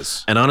world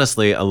is. And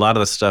honestly, a lot of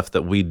the stuff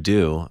that we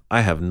do,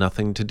 I have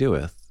nothing to do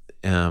with.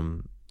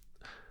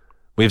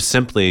 We've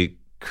simply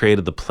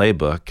created the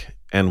playbook,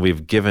 and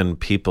we've given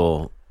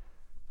people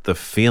the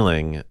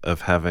feeling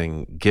of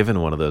having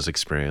given one of those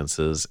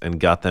experiences and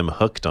got them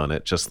hooked on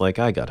it, just like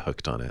I got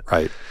hooked on it.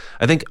 Right.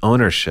 I think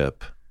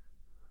ownership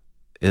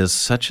is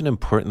such an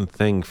important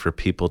thing for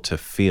people to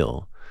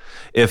feel.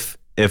 If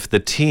the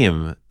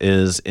team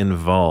is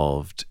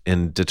involved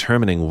in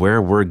determining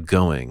where we're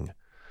going,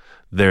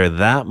 they're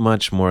that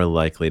much more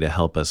likely to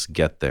help us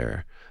get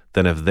there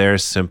than if they're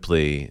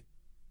simply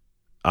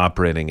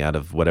operating out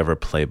of whatever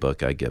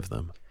playbook I give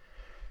them.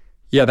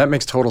 Yeah, that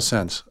makes total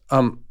sense.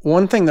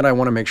 One thing that I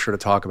want to make sure to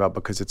talk about,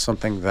 because it's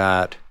something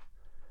that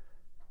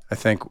I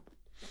think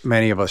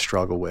many of us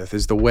struggle with,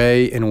 is the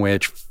way in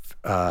which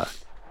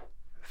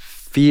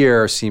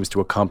fear seems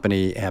to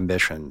accompany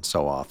ambition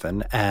so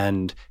often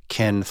and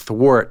can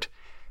thwart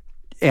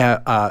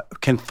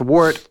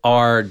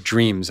our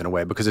dreams in a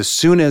way. Because as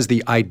soon as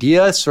the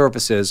idea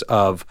surfaces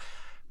of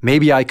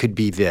maybe I could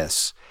be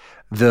this,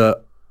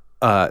 the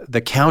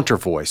counter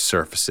voice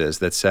surfaces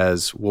that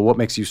says, well, what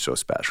makes you so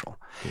special?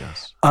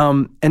 Yes.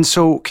 And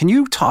so can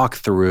you talk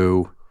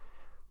through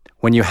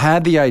when you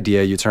had the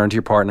idea, you turned to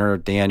your partner,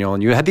 Daniel,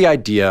 and you had the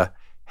idea,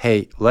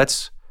 hey,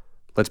 let's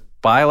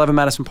buy 11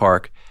 Madison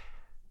Park.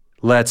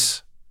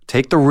 Let's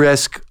take the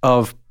risk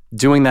of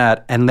doing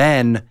that, and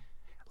then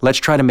let's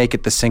try to make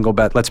it the single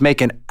best. Let's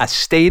make a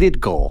stated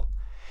goal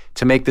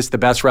to make this the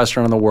best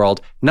restaurant in the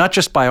world, not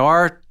just by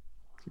our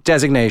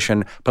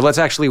designation, but let's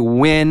actually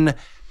win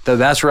the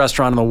best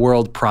restaurant in the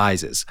world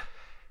prizes.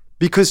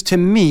 Because to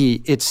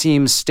me, it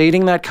seems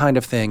stating that kind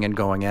of thing and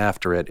going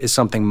after it is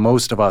something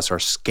most of us are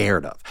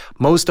scared of.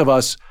 Most of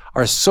us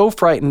are so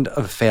frightened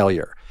of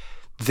failure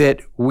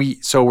that we're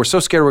so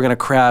scared we're going to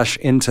crash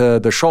into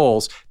the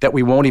shoals that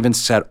we won't even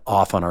set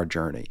off on our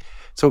journey.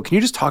 So can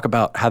you just talk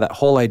about how that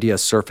whole idea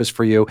surfaced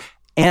for you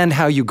and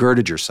how you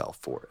girded yourself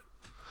for it?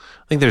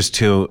 I think there's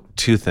two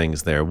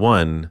things there.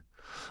 One,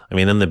 I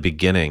mean, in the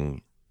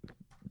beginning,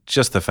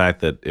 just the fact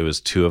that it was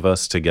two of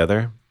us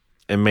together,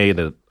 it made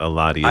it a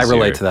lot easier. I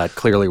relate to that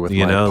clearly with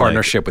my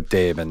partnership with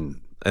Dave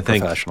and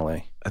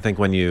professionally. I think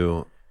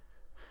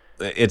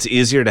it's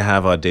easier to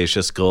have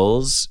audacious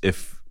goals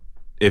if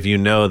if you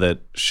know that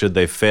should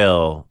they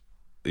fail,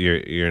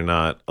 you're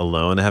not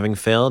alone having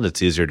failed,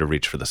 it's easier to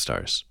reach for the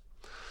stars.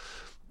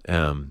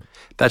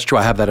 That's true.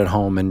 I have that at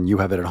home, and you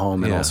have it at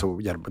home, and Yeah. also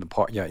with you have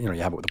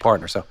it with a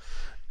partner. So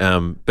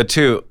But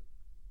two,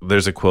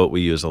 there's a quote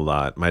we use a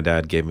lot. My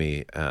dad gave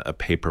me a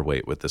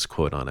paperweight with this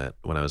quote on it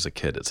when I was a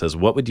kid. It says,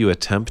 "What would you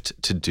attempt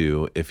to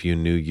do if you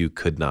knew you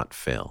could not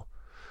fail?"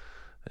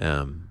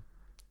 And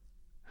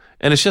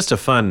it's just a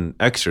fun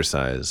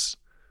exercise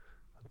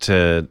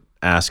to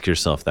ask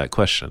yourself that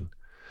question.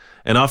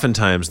 And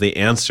oftentimes the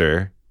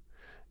answer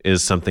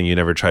is something you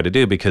never try to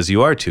do because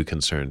you are too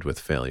concerned with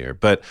failure.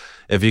 But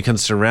if you can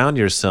surround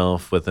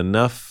yourself with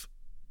enough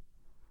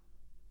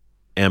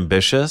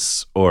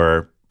ambitious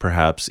or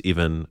perhaps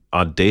even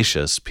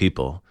audacious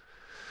people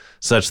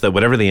such that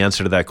whatever the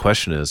answer to that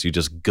question is, you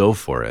just go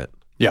for it.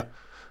 yeah,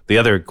 The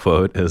other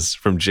quote is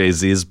from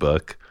Jay-Z's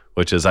book,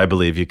 which is, "I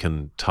believe you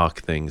can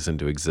talk things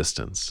into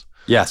existence."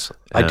 yes,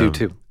 I do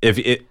too.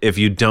 If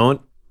you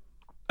don't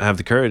have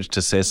the courage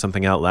to say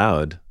something out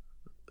loud,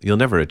 you'll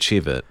never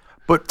achieve it.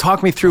 But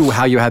talk me through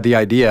how you had the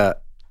idea,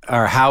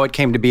 or how it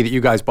came to be that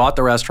you guys bought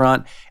the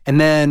restaurant, and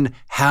then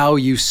how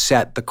you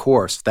set the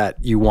course that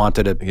you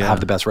wanted to have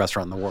the best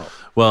restaurant in the world.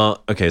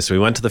 Well, okay, so we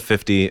went to the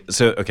 50.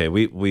 So, okay,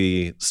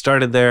 we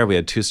started there. We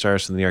had 2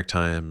 stars from the New York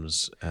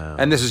Times.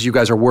 And this is, you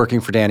guys are working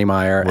for Danny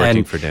Meyer.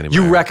 Working for Danny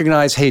You Meyer.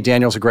 recognize, hey,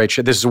 Daniel's a great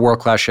chef. This is a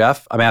world-class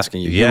chef. I'm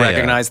asking you. Yeah, You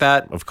recognize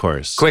that? Of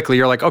course. Quickly,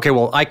 you're like, okay,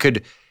 well,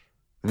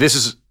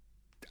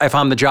 if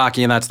I'm the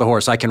jockey and that's the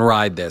horse, I can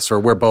ride this, or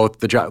we're both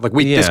the jockey. Like,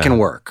 this can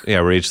work.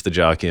 Yeah, we each the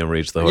jockey and we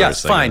each the horse.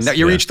 Yes, I fine. guess.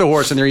 You Yeah. reach the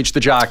horse and you reach the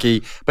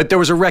jockey, but there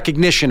was a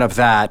recognition of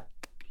that,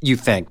 you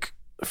think.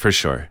 For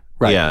sure.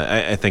 Right.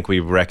 Yeah, I think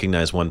we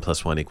recognize 1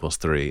 + 1 =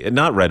 3. And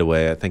not right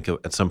away. I think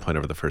at some point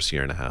over the first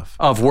year and a half.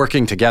 Of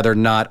working together,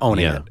 not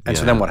owning Yeah, it. And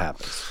so yeah. then what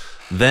happens?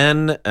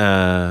 Then,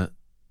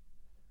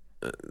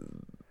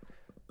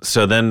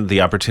 then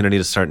the opportunity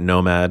to start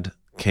Nomad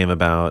came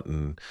about,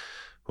 and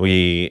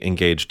we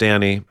engaged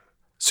Danny.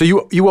 So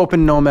you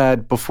opened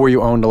Nomad before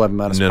you owned 11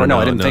 Madison Park? No,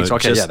 I didn't think so.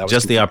 Okay, that was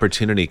just the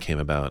opportunity came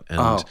about,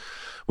 and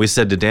we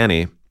said to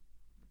Danny,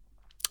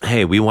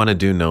 "Hey, we want to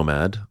do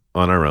Nomad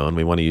on our own.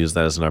 We want to use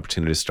that as an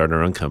opportunity to start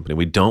our own company.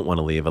 We don't want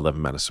to leave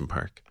 11 Madison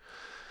Park."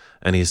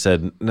 And he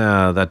said,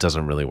 "No, that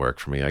doesn't really work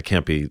for me. I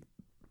can't be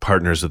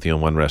partners with you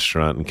in one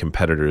restaurant and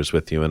competitors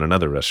with you in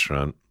another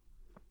restaurant."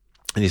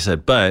 And he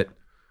said, "But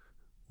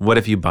what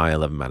if you buy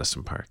 11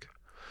 Madison Park?"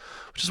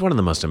 Which is one of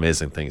the most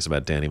amazing things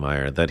about Danny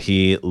Meyer, that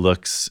he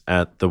looks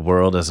at the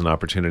world as an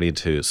opportunity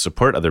to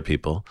support other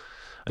people.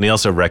 And he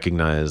also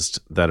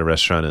recognized that a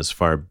restaurant is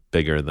far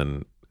bigger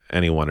than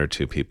any 1 or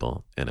 2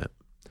 people in it.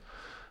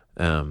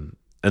 And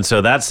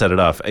so that set it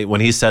off. When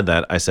he said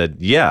that, I said,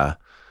 yeah.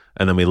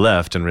 And then we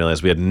left and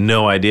realized we had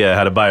no idea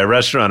how to buy a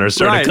restaurant or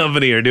start a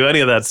company or do any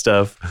of that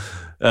stuff.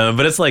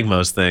 But it's like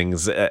most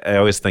things. I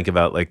always think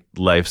about like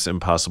life's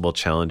impossible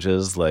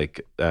challenges, like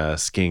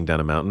skiing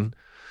down a mountain.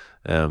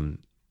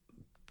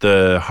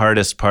 The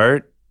hardest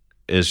part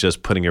is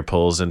just putting your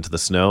poles into the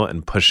snow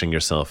and pushing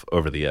yourself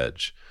over the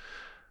edge.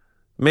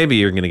 Maybe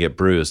you're going to get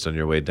bruised on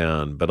your way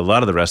down, but a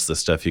lot of the rest of the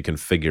stuff you can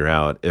figure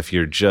out if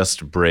you're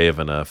just brave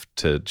enough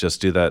to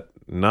just do that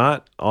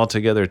not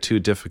altogether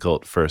too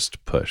difficult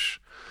first push.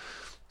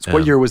 So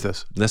what year was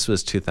this? This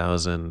was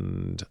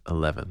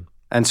 2011.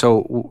 And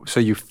so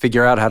you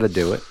figure out how to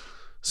do it.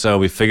 So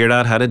we figured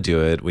out how to do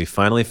it. We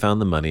finally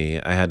found the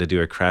money. I had to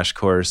do a crash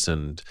course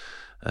and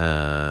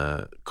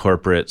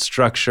corporate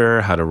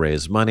structure, how to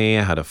raise money,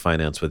 how to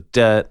finance with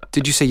debt.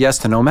 Did you say yes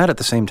to Nomad at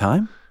the same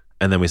time?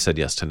 And then we said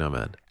yes to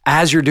Nomad.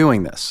 As you're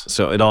doing this?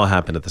 So it all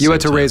happened at the same time. You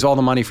had to raise all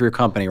the money for your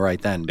company right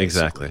then, basically.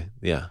 Exactly,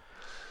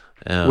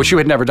 yeah. Which you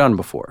had never done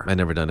before. I'd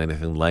never done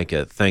anything like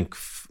it. Thank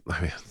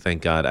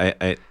God.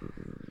 I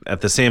at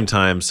the same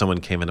time, someone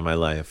came into my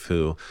life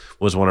who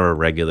was one of our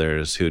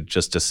regulars who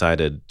just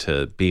decided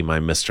to be my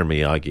Mr.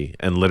 Miyagi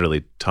and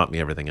literally taught me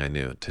everything I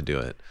knew to do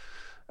it.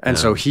 And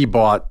so he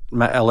bought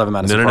 11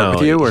 Madison Park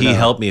with you? Or he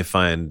helped me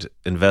find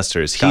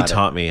investors. He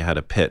taught me how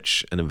to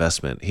pitch an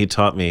investment. He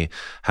taught me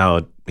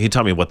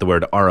what the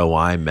word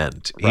ROI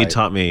meant. Right. He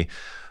taught me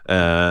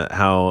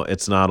how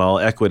it's not all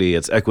equity,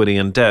 it's equity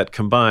and debt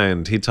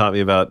combined. He taught me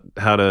about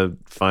how to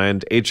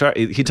find HR.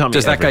 He taught me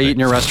Does that guy eat in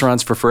your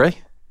restaurants for free?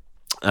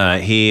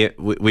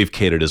 We've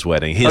catered his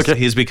wedding.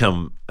 He's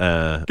become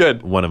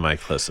Good. One of my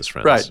closest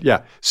friends. Right.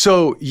 Yeah.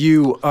 So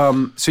you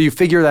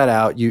figure that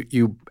out.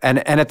 And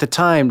at the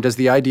time, does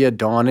the idea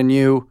dawn in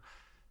you?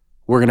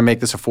 We're going to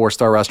make this a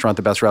 4-star restaurant,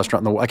 the best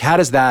restaurant in the world. Like, how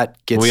does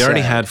that get? We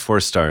already said? had 4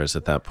 stars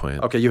at that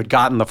point. Okay, you had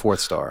gotten the 4th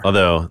star.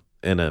 Although,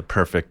 in a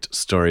perfect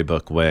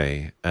storybook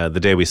way, the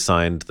day we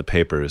signed the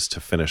papers to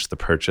finish the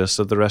purchase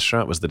of the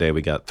restaurant was the day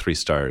we got 3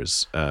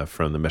 stars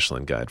from the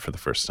Michelin Guide for the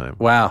first time.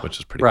 Wow. Which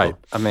is pretty cool.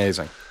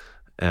 Amazing.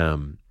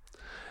 And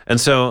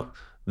so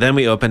then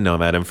we opened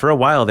Nomad, and for a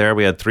while there,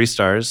 we had 3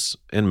 stars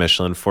in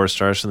Michelin, 4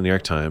 stars from the New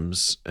York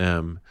Times.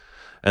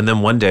 And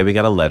then one day we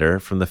got a letter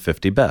from the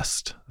 50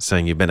 Best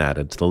saying you've been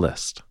added to the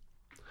list.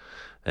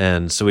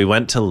 And so we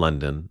went to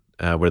London,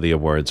 where the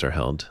awards are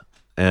held.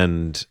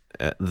 And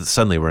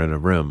suddenly we're in a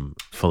room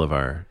full of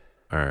our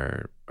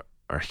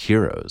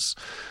heroes.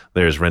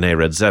 There's Rene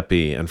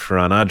Redzepi and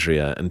Ferran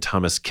Adria and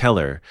Thomas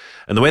Keller.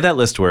 And the way that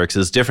list works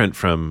is different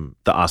from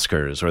the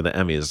Oscars or the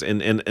Emmys.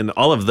 In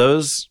all of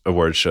those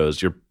award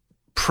shows, you're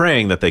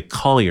praying that they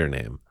call your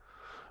name,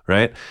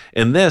 right?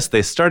 In this,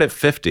 they start at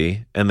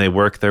 50 and they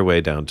work their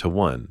way down to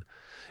 1.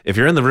 If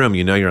you're in the room,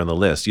 you know you're on the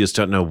list. You just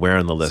don't know where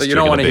on the list. So you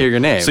don't want to hear your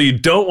name. So you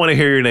don't want to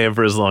hear your name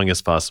for as long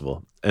as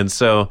possible. And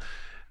so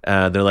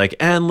they're like,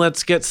 and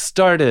let's get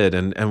started.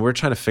 And we're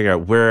trying to figure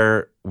out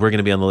where we're going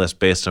to be on the list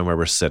based on where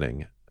we're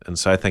sitting. And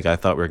so I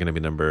thought we were going to be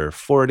number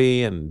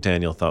 40, and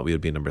Daniel thought we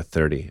would be number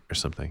 30 or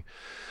something.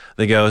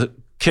 They go,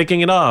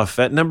 kicking it off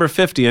at number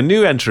 50, a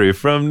new entry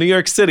from New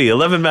York City,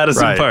 11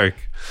 Madison Park.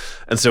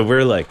 And so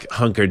we're like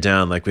hunkered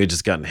down, like we'd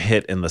just gotten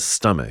hit in the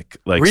stomach.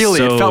 Like, really?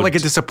 So, it felt like a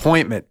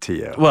disappointment to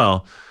you.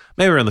 Well,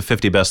 maybe we're in the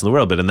 50 best in the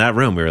world, but in that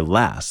room, we were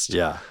last.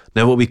 Yeah.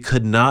 Now, what we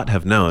could not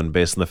have known,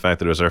 based on the fact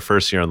that it was our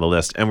first year on the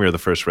list and we were the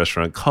first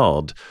restaurant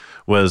called,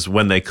 was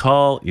when they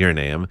call your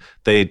name,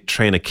 they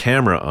train a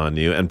camera on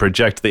you and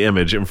project the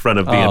image in front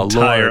of the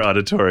entire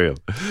auditorium.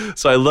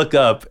 So I look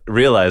up,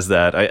 realize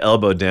that, I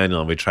elbow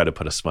Daniel, and we try to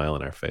put a smile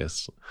on our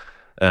face.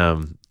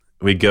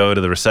 We go to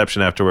the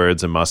reception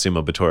afterwards, and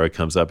Massimo Bottura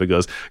comes up and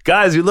goes,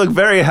 "Guys, you look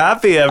very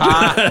happy."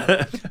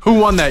 After Who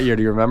won that year?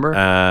 Do you remember?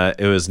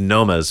 It was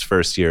Noma's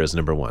first year as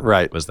number 1.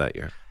 Right. Was that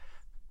year.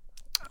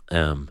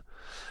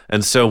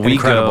 And so we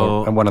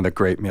Incredible. go. And one of the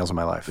great meals of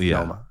my life.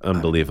 Yeah, Noma.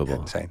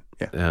 unbelievable. Insane.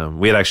 Yeah.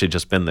 We had actually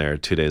just been there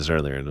 2 days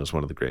earlier, and it was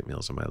one of the great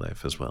meals of my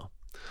life as well.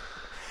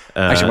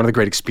 Actually, one of the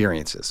great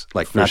experiences.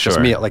 Like, not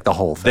just meal, like the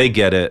whole thing. They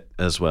get it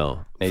as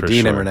well.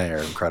 Nadine and Renee are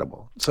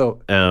incredible.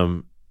 So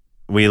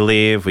we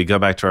leave, we go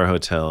back to our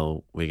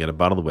hotel, we get a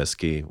bottle of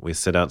whiskey, we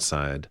sit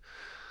outside,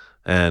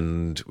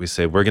 and we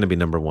say, we're going to be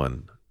number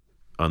 1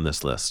 on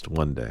this list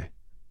one day.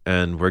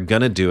 And we're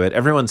going to do it.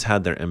 Everyone's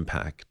had their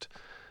impact.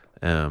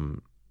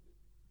 Ferran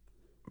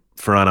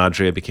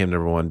Adria became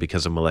number 1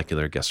 because of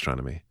molecular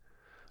gastronomy.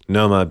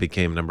 Noma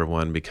became number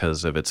 1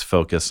 because of its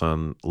focus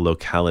on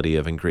locality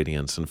of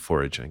ingredients and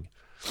foraging.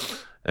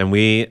 And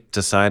we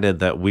decided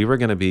that we were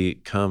going to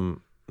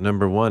become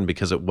number 1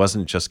 because it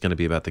wasn't just going to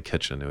be about the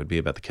kitchen. It would be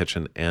about the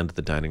kitchen and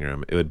the dining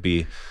room. It would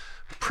be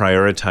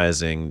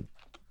prioritizing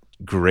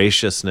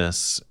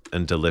graciousness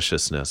and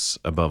deliciousness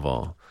above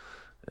all.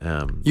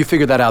 You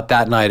figured that out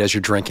that night as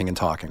you're drinking and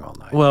talking all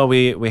night. Well,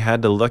 we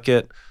had to look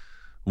at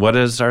what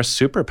is our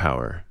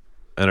superpower.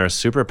 And our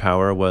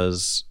superpower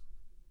was,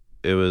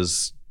 it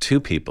was 2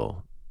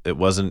 people. It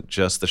wasn't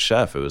just the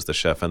chef. It was the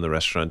chef and the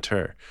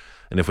restaurateur.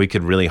 And if we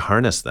could really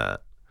harness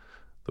that,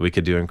 we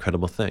could do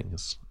incredible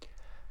things.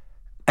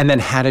 And then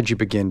how did you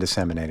begin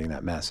disseminating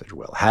that message,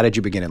 Will? How did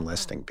you begin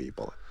enlisting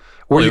people?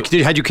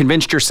 Had you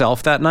convinced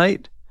yourself that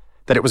night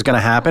that it was going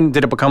to happen?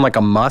 Did it become like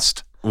a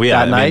must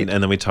that night?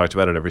 And then we talked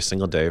about it every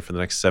single day for the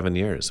next 7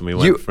 years. And we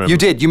went You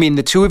did? You mean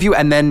the 2 of you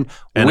and then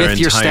with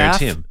your staff?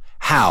 Team.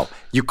 How?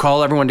 You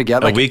call everyone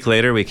together? A week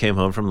later, we came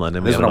home from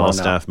London. We had an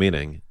all-staff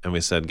meeting. And we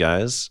said,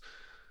 guys,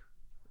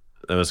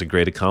 that was a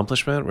great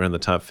accomplishment. We're in the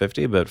top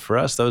 50. But for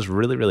us, that was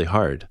really, really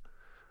hard.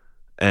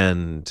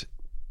 And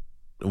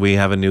we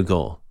have a new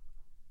goal.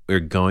 We're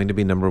going to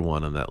be number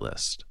 1 on that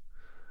list.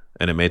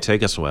 And it may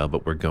take us a while,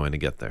 but we're going to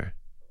get there.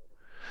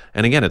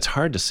 And again, it's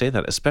hard to say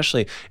that,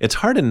 especially, it's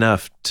hard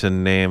enough to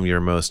name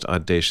your most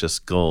audacious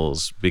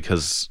goals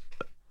because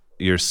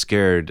you're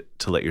scared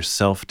to let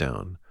yourself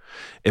down.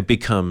 It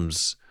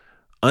becomes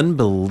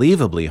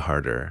unbelievably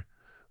harder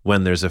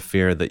when there's a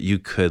fear that you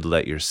could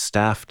let your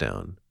staff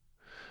down.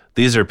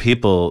 These are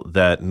people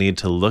that need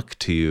to look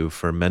to you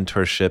for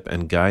mentorship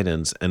and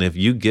guidance. And if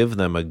you give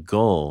them a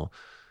goal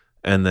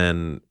and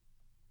then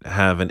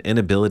have an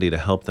inability to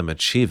help them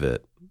achieve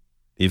it,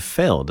 you've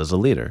failed as a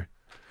leader.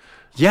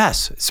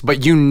 Yes,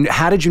 but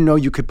how did you know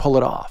you could pull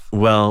it off?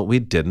 Well, we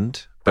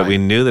didn't, but Right. we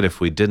knew that if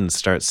we didn't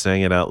start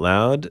saying it out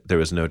loud, there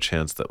was no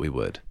chance that we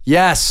would.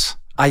 Yes,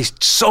 I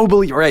so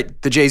believe,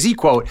 right, the Jay-Z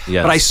quote,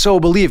 Yes. but I so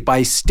believe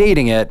by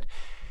stating it,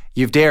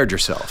 you've dared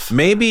yourself.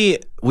 Maybe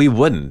we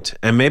wouldn't,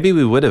 and maybe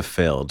we would have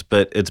failed,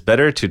 but it's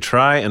better to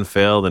try and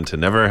fail than to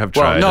never have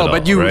tried no, at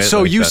but all, you, right?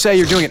 so Like you that. say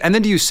you're doing it, and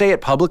then do you say it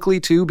publicly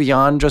too,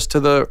 beyond just to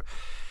the...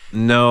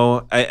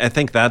 No, I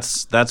think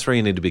that's where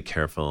you need to be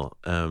careful.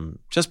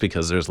 Just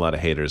because there's a lot of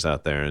haters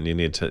out there, and you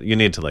need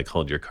to like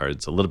hold your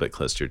cards a little bit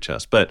close to your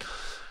chest. But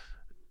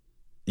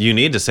you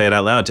need to say it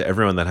out loud to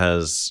everyone that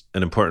has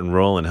an important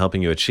role in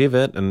helping you achieve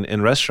it. And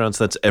in restaurants,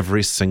 that's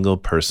every single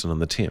person on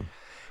the team.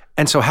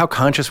 And so how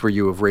conscious were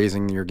you of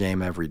raising your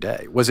game every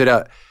day? Was it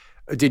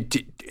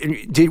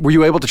were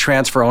you able to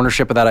transfer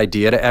ownership of that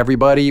idea to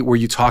everybody? Were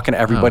you talking to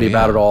everybody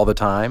about it all the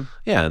time?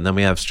 Yeah, and then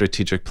we have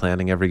strategic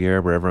planning every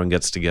year where everyone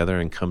gets together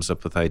and comes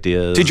up with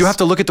ideas. Did you have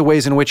to look at the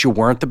ways in which you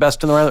weren't the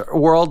best in the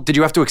world? Did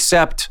you have to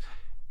accept,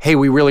 hey,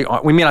 we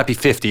may not be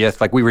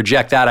 50th, like we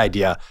reject that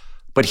idea,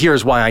 but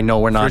here's why I know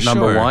we're not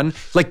number 1?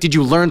 Like, did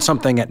you learn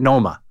something at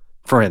Noma,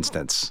 for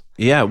instance?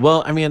 Yeah,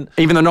 well, I mean...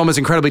 Even though Noma's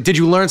incredibly, did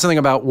you learn something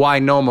about why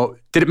Noma,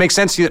 did it make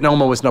sense to you that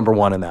Noma was number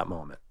 1 in that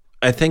moment?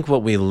 I think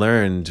what we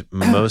learned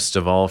most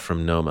of all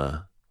from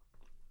Noma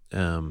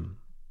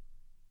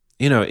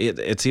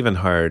it's even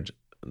hard.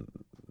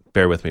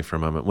 Bear with me for a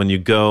moment. When you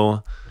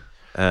go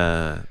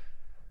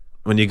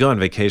on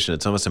vacation,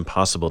 it's almost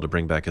impossible to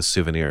bring back a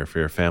souvenir for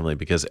your family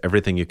because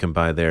everything you can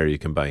buy there, you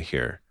can buy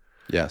here.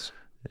 Yes.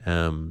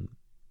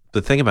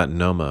 The thing about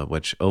Noma,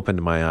 which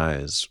opened my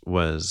eyes,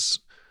 was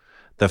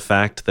the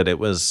fact that it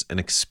was an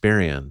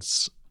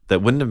experience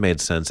that wouldn't have made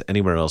sense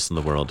anywhere else in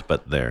the world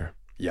but there.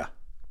 Yeah.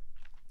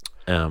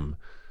 And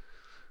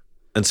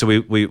so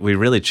we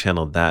really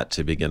channeled that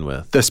to begin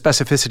with. The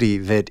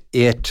specificity that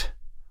it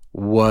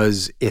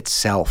was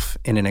itself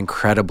in an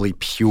incredibly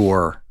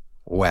pure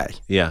way.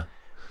 Yeah.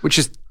 Which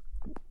is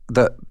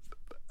the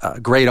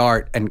great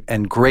art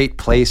and great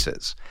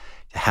places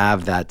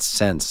have that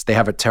sense. They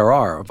have a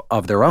terroir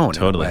of their own,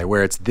 totally, in a way,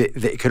 where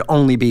it could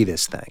only be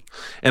this thing.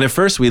 And at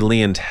first we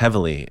leaned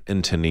heavily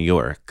into New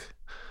York.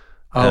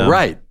 Oh,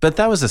 right. But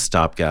that was a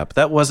stopgap.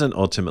 That wasn't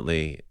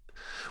ultimately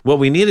what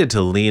we needed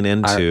to lean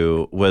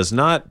into. Was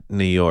not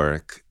New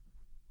York,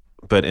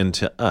 but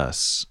into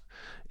us,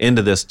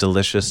 into this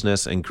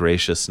deliciousness and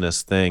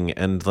graciousness thing,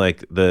 and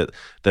like the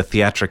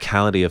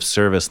theatricality of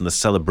service and the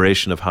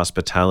celebration of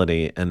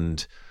hospitality.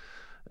 And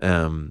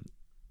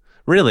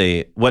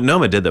really, what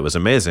Noma did that was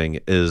amazing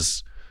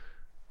is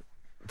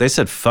they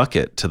said fuck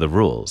it to the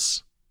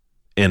rules,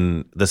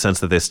 in the sense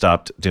that they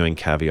stopped doing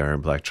caviar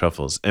and black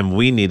truffles, and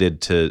we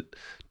needed to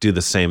do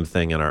the same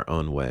thing in our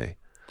own way.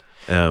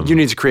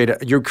 You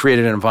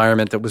created an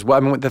environment that was, well,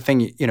 I mean, the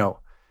thing,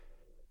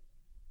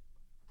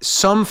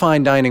 some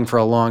fine dining for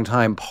a long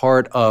time,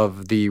 part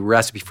of the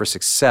recipe for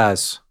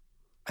success,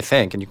 I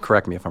think, and you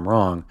correct me if I'm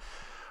wrong,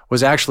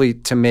 was actually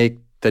to make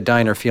the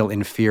diner feel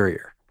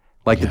inferior.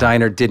 Like the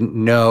diner didn't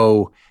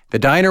know, the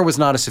diner was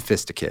not a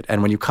sophisticate.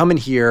 And when you come in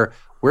here,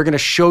 we're going to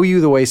show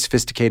you the way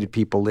sophisticated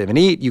people live and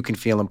eat. You can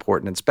feel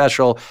important and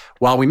special.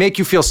 While we make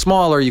you feel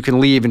smaller, you can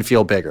leave and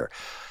feel bigger.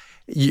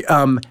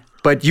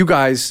 But you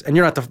guys, and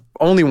you're not the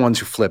only ones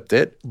who flipped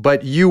it,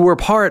 but you were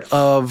part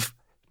of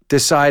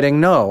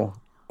deciding, no,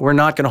 we're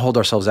not going to hold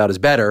ourselves out as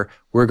better.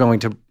 We're going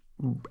to,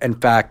 in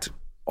fact,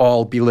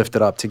 all be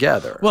lifted up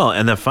together. Well,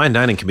 and that fine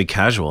dining can be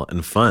casual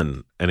and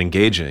fun and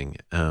engaging.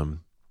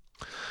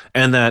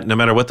 And that no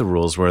matter what the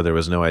rules were, there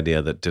was no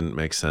idea that didn't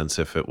make sense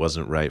if it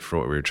wasn't right for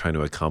what we were trying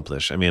to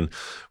accomplish. I mean,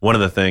 one of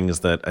the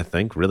things that I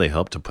think really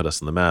helped to put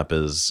us on the map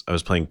is I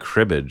was playing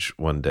cribbage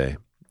one day.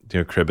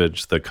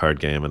 Cribbage, the card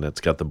game, and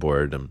it's got the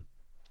board. And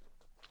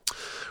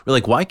we're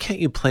like, why can't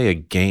you play a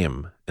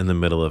game in the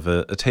middle of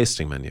a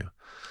tasting menu?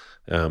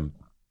 And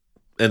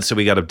so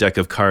we got a deck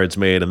of cards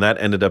made, and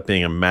that ended up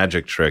being a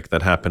magic trick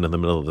that happened in the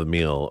middle of the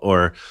meal.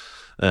 Or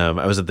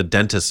I was at the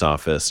dentist's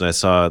office, and I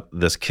saw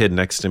this kid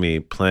next to me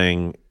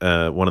playing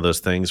one of those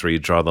things where you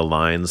draw the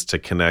lines to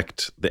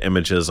connect the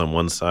images on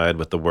one side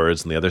with the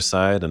words on the other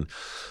side. And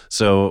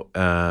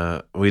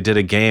so we did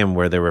a game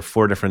where there were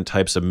 4 different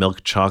types of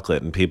milk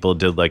chocolate, and people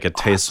did like a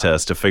taste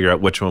test to figure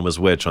out which one was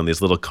which on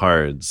these little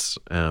cards.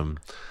 And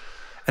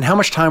how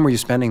much time were you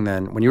spending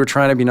then? When you were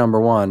trying to be number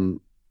one,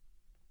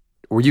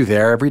 were you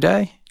there every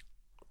day?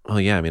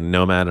 Well, yeah. I mean,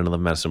 Nomad and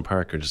 11 Madison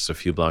Park are just a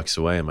few blocks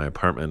away, and my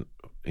apartment,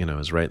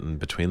 is right in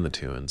between the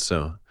two. And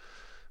so,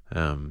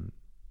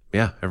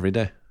 every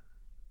day.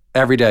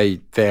 Every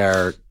day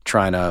they're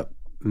trying to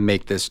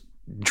make this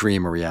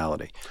dream a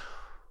reality.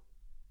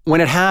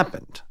 When it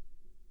happened,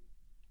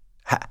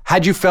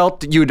 had you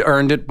felt you'd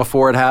earned it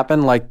before it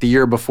happened? Like the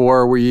year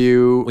before,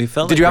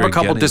 did you have a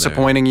couple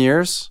disappointing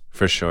years?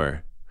 For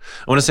sure.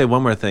 I want to say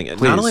one more thing.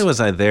 Please. Not only was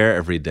I there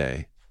every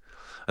day,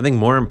 I think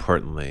more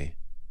importantly,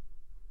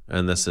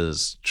 and this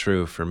is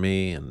true for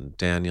me and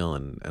Daniel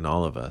and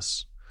all of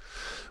us,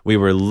 we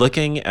were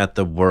looking at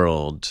the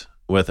world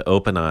with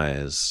open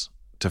eyes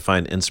to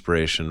find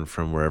inspiration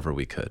from wherever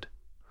we could.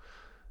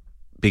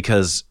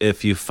 Because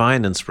if you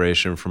find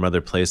inspiration from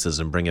other places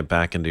and bring it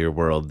back into your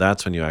world,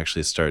 that's when you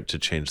actually start to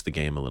change the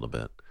game a little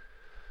bit.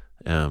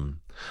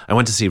 I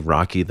went to see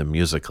Rocky the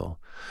musical,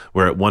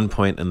 where at one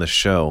point in the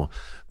show,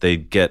 they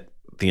get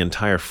the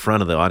entire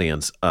front of the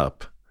audience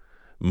up,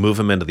 move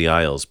them into the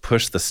aisles,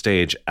 push the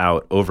stage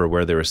out over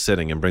where they were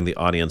sitting, and bring the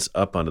audience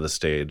up onto the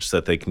stage so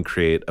that they can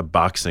create a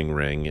boxing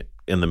ring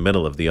in the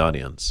middle of the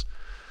audience.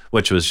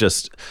 Which was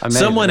just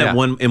someone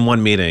in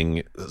one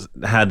meeting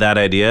had that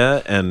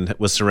idea and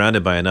was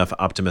surrounded by enough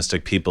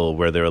optimistic people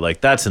where they were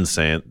like, "That's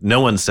insane." No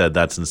one said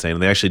that's insane,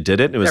 and they actually did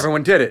it.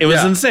 Everyone did it. It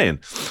was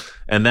insane,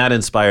 and that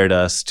inspired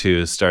us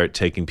to start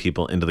taking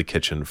people into the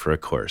kitchen for a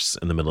course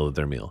in the middle of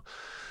their meal.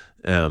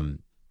 And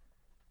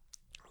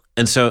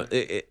so,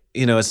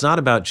 it's not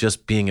about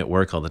just being at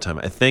work all the time.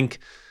 I think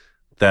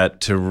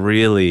that to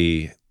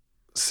really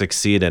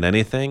succeed at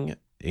anything,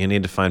 you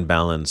need to find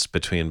balance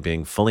between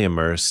being fully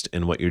immersed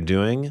in what you're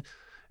doing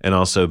and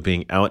also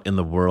being out in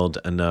the world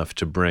enough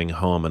to bring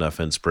home enough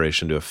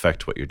inspiration to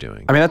affect what you're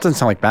doing. I mean, that doesn't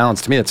sound like balance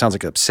to me. It sounds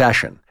like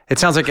obsession. It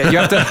sounds like you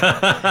have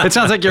to. It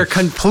sounds like you're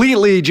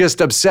completely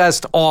just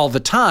obsessed all the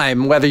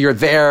time, whether you're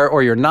there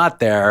or you're not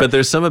there. But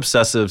there's some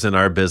obsessives in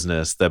our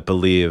business that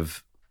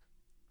believe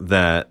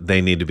that they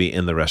need to be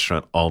in the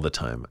restaurant all the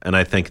time, and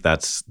I think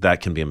that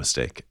can be a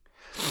mistake.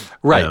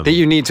 Right. That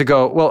you need to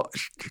go, well,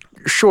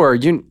 sure,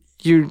 you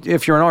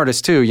if you're an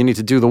artist too, you need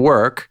to do the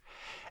work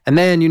and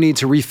then you need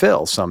to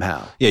refill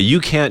somehow. Yeah, you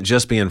can't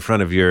just be in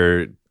front of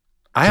your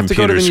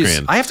computer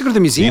screen. I have to go to the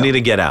museum. You need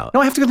to get out.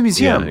 No, I have to go to the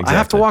museum. Yeah, exactly. I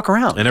have to walk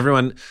around. And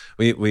everyone,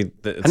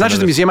 and not just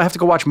the museum, I have to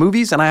go watch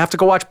movies and I have to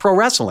go watch pro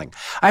wrestling.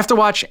 I have to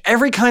watch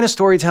every kind of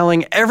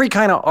storytelling, every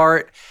kind of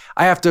art.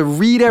 I have to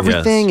read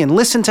everything and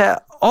listen to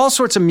all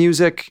sorts of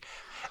music.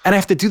 And I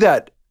have to do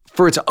that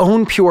for its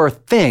own pure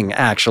thing,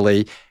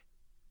 actually.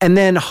 And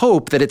then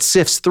hope that it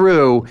sifts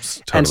through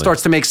and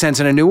starts to make sense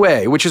in a new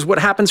way, which is what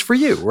happens for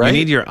you, right? You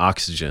need your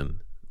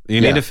oxygen.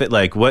 You need to fit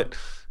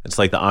it's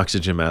like the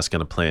oxygen mask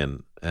on a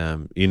plane.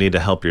 You need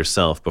to help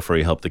yourself before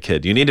you help the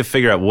kid. You need to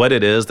figure out what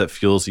it is that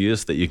fuels you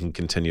so that you can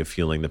continue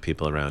fueling the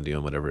people around you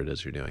and whatever it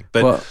is you're doing.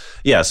 But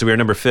so we were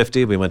number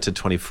 50. We went to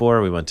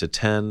 24. We went to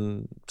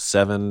 10,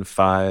 7,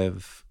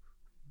 5,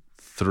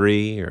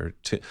 3, or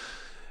 2.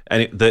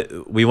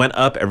 And we went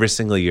up every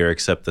single year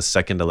except the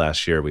second to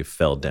last year we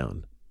fell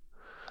down.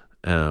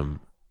 And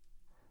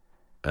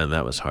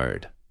that was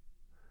hard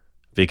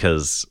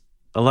because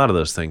a lot of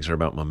those things are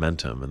about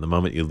momentum. And the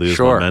moment you lose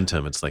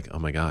momentum, it's like, oh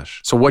my gosh.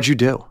 So what'd you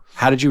do?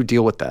 How did you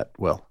deal with that,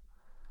 Will?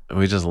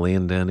 We just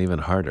leaned in even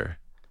harder.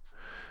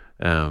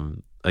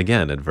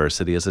 Again,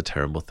 adversity is a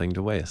terrible thing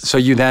to waste. So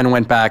you then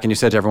went back and you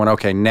said to everyone,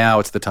 okay, now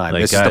it's the time.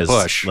 This is the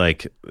push.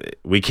 Like,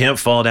 we can't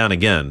fall down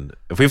again.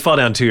 If we fall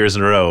down 2 years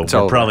in a row,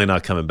 we're probably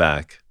not coming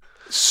back.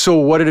 So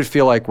what did it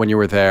feel like when you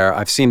were there?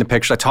 I've seen the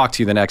pictures. I talked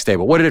to you the next day,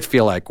 but what did it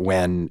feel like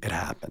when it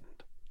happened?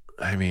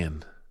 I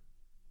mean,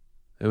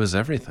 it was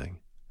everything.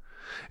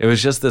 It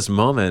was just this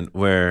moment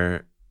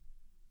where,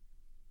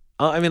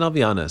 I'll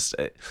be honest.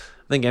 I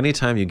think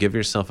anytime you give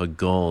yourself a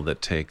goal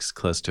that takes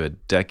close to a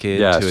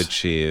decade to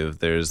achieve,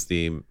 there's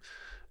the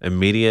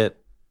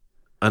immediate,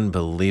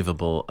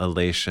 unbelievable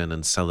elation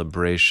and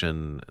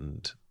celebration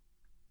and,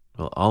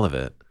 all of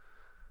it.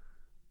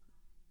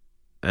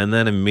 And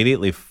then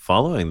immediately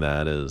following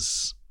that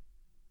is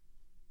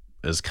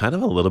kind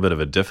of a little bit of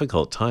a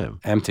difficult time.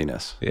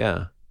 Emptiness.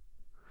 Yeah.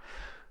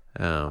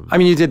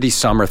 You did these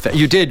summer things.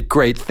 You did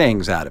great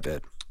things out of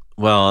it.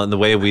 Well, and the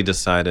way we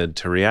decided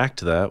to react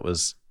to that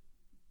was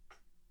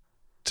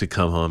to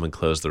come home and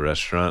close the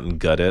restaurant and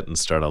gut it and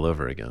start all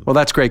over again. Well,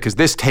 that's great because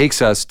this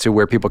takes us to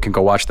where people can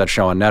go watch that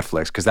show on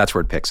Netflix because that's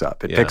where it picks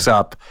up. It picks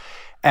up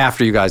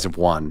after you guys have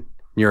won.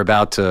 You're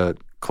about to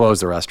close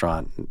the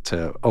restaurant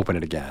to open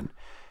it again.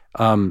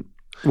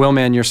 Will,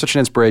 man, you're such an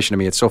inspiration to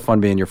me. It's so fun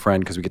being your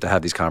friend because we get to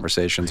have these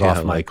conversations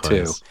off mic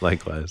too.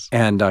 Likewise.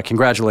 And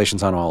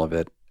congratulations on all of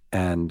it.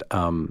 And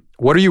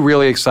what are you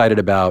really excited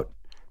about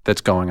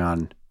that's going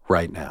on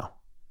right now?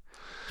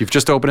 You've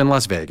just opened in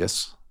Las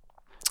Vegas.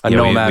 We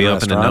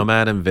opened a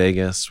Nomad in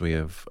Vegas. We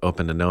have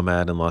opened a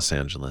Nomad in Los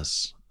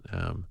Angeles.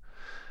 And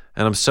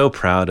I'm so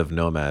proud of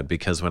Nomad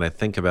because when I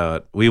think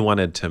about, we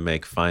wanted to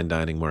make fine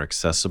dining more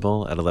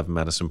accessible at 11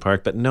 Madison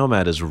Park, but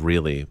Nomad is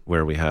really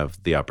where we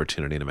have the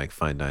opportunity to make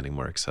fine dining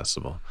more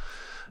accessible.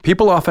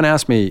 People often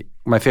ask me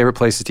my favorite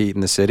places to eat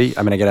in the city.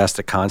 I get asked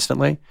it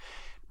constantly.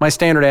 My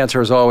standard answer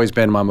has always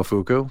been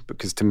Mamafuku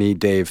because to me,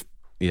 Dave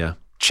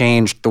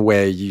changed the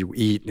way you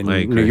eat in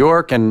New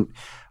York. And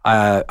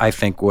I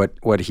think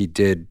what he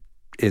did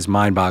is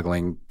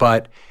mind-boggling.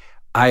 But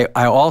I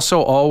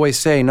also always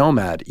say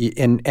Nomad.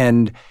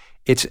 And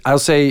I'll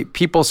say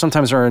people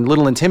sometimes are a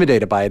little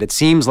intimidated by it. It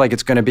seems like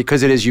it's going to be,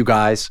 because it is you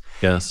guys.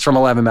 Yes. It's from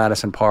 11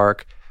 Madison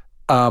Park.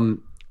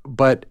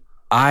 But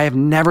I have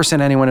never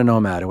sent anyone to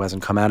Nomad who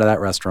hasn't come out of that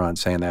restaurant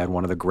saying they had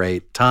one of the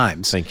great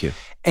times. Thank you.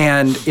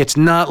 And it's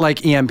not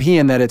like EMP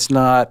in that it's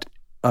not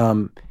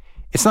an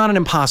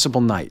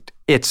impossible night.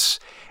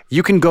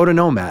 You can go to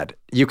Nomad.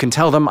 You can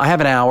tell them, I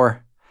have an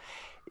hour.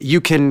 You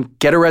can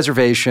get a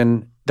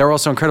reservation. They're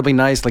also incredibly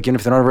nice. Like, even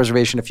if they don't have a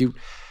reservation, if you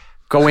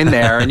go in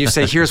there and you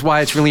say, here's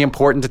why it's really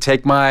important to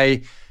take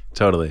my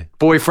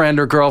boyfriend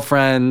or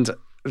girlfriend,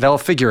 they'll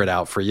figure it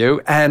out for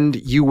you. And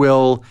you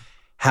will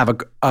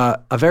have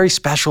a very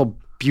special,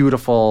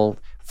 beautiful,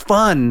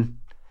 fun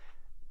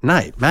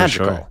night.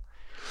 Magical. For sure.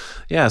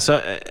 Yeah.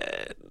 So,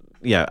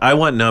 I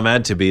want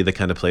Nomad to be the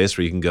kind of place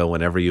where you can go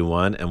whenever you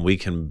want and we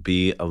can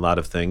be a lot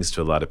of things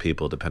to a lot of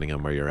people depending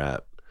on where you're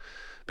at.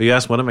 But you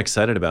asked what I'm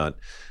excited about.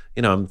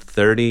 I'm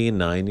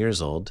 39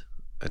 years old.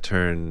 I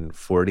turn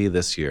 40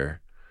 this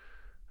year.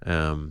 I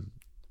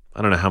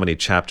don't know how many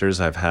chapters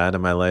I've had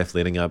in my life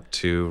leading up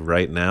to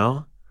right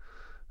now,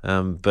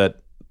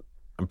 but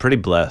I'm pretty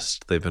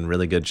blessed. They've been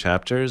really good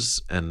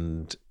chapters,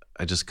 and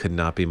I just could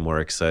not be more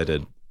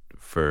excited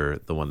for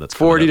the one that's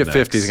 40 to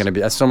 50 is going to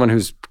be, as someone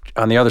who's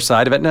on the other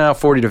side of it now,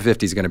 40 to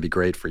 50 is going to be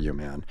great for you,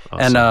 man.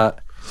 Awesome. And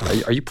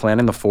are you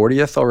planning the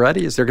 40th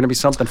already? Is there going to be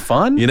something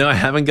fun? I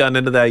haven't gotten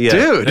into that yet.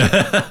 Dude,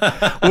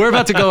 we're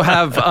about to go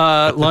have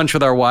lunch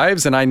with our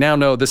wives, and I now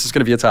know this is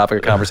going to be a topic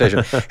of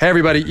conversation. Hey,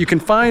 everybody, you can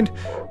find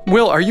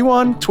Will. Are you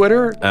on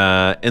Twitter?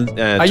 Are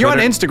you on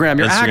Instagram?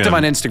 You're active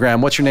on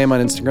Instagram. What's your name on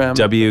Instagram?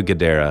 W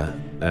Guidara,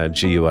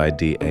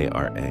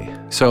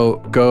 Guidara. So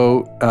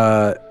go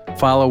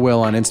Follow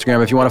Will on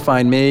Instagram. If you want to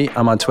find me,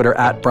 I'm on Twitter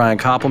at Brian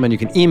Koppelman. You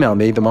can email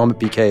me,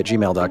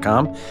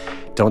 themomentbk@gmail.com.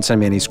 Don't send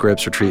me any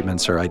scripts or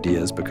treatments or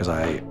ideas because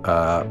I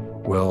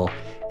will...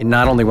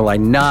 Not only will I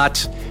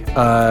not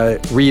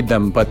read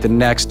them, but the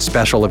next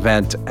special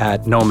event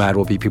at Nomad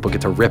will be people get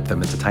to rip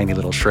them into tiny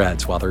little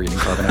shreds while they're eating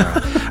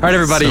carbonara. All right,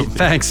 everybody.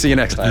 Thanks. See you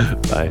next time.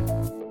 Bye.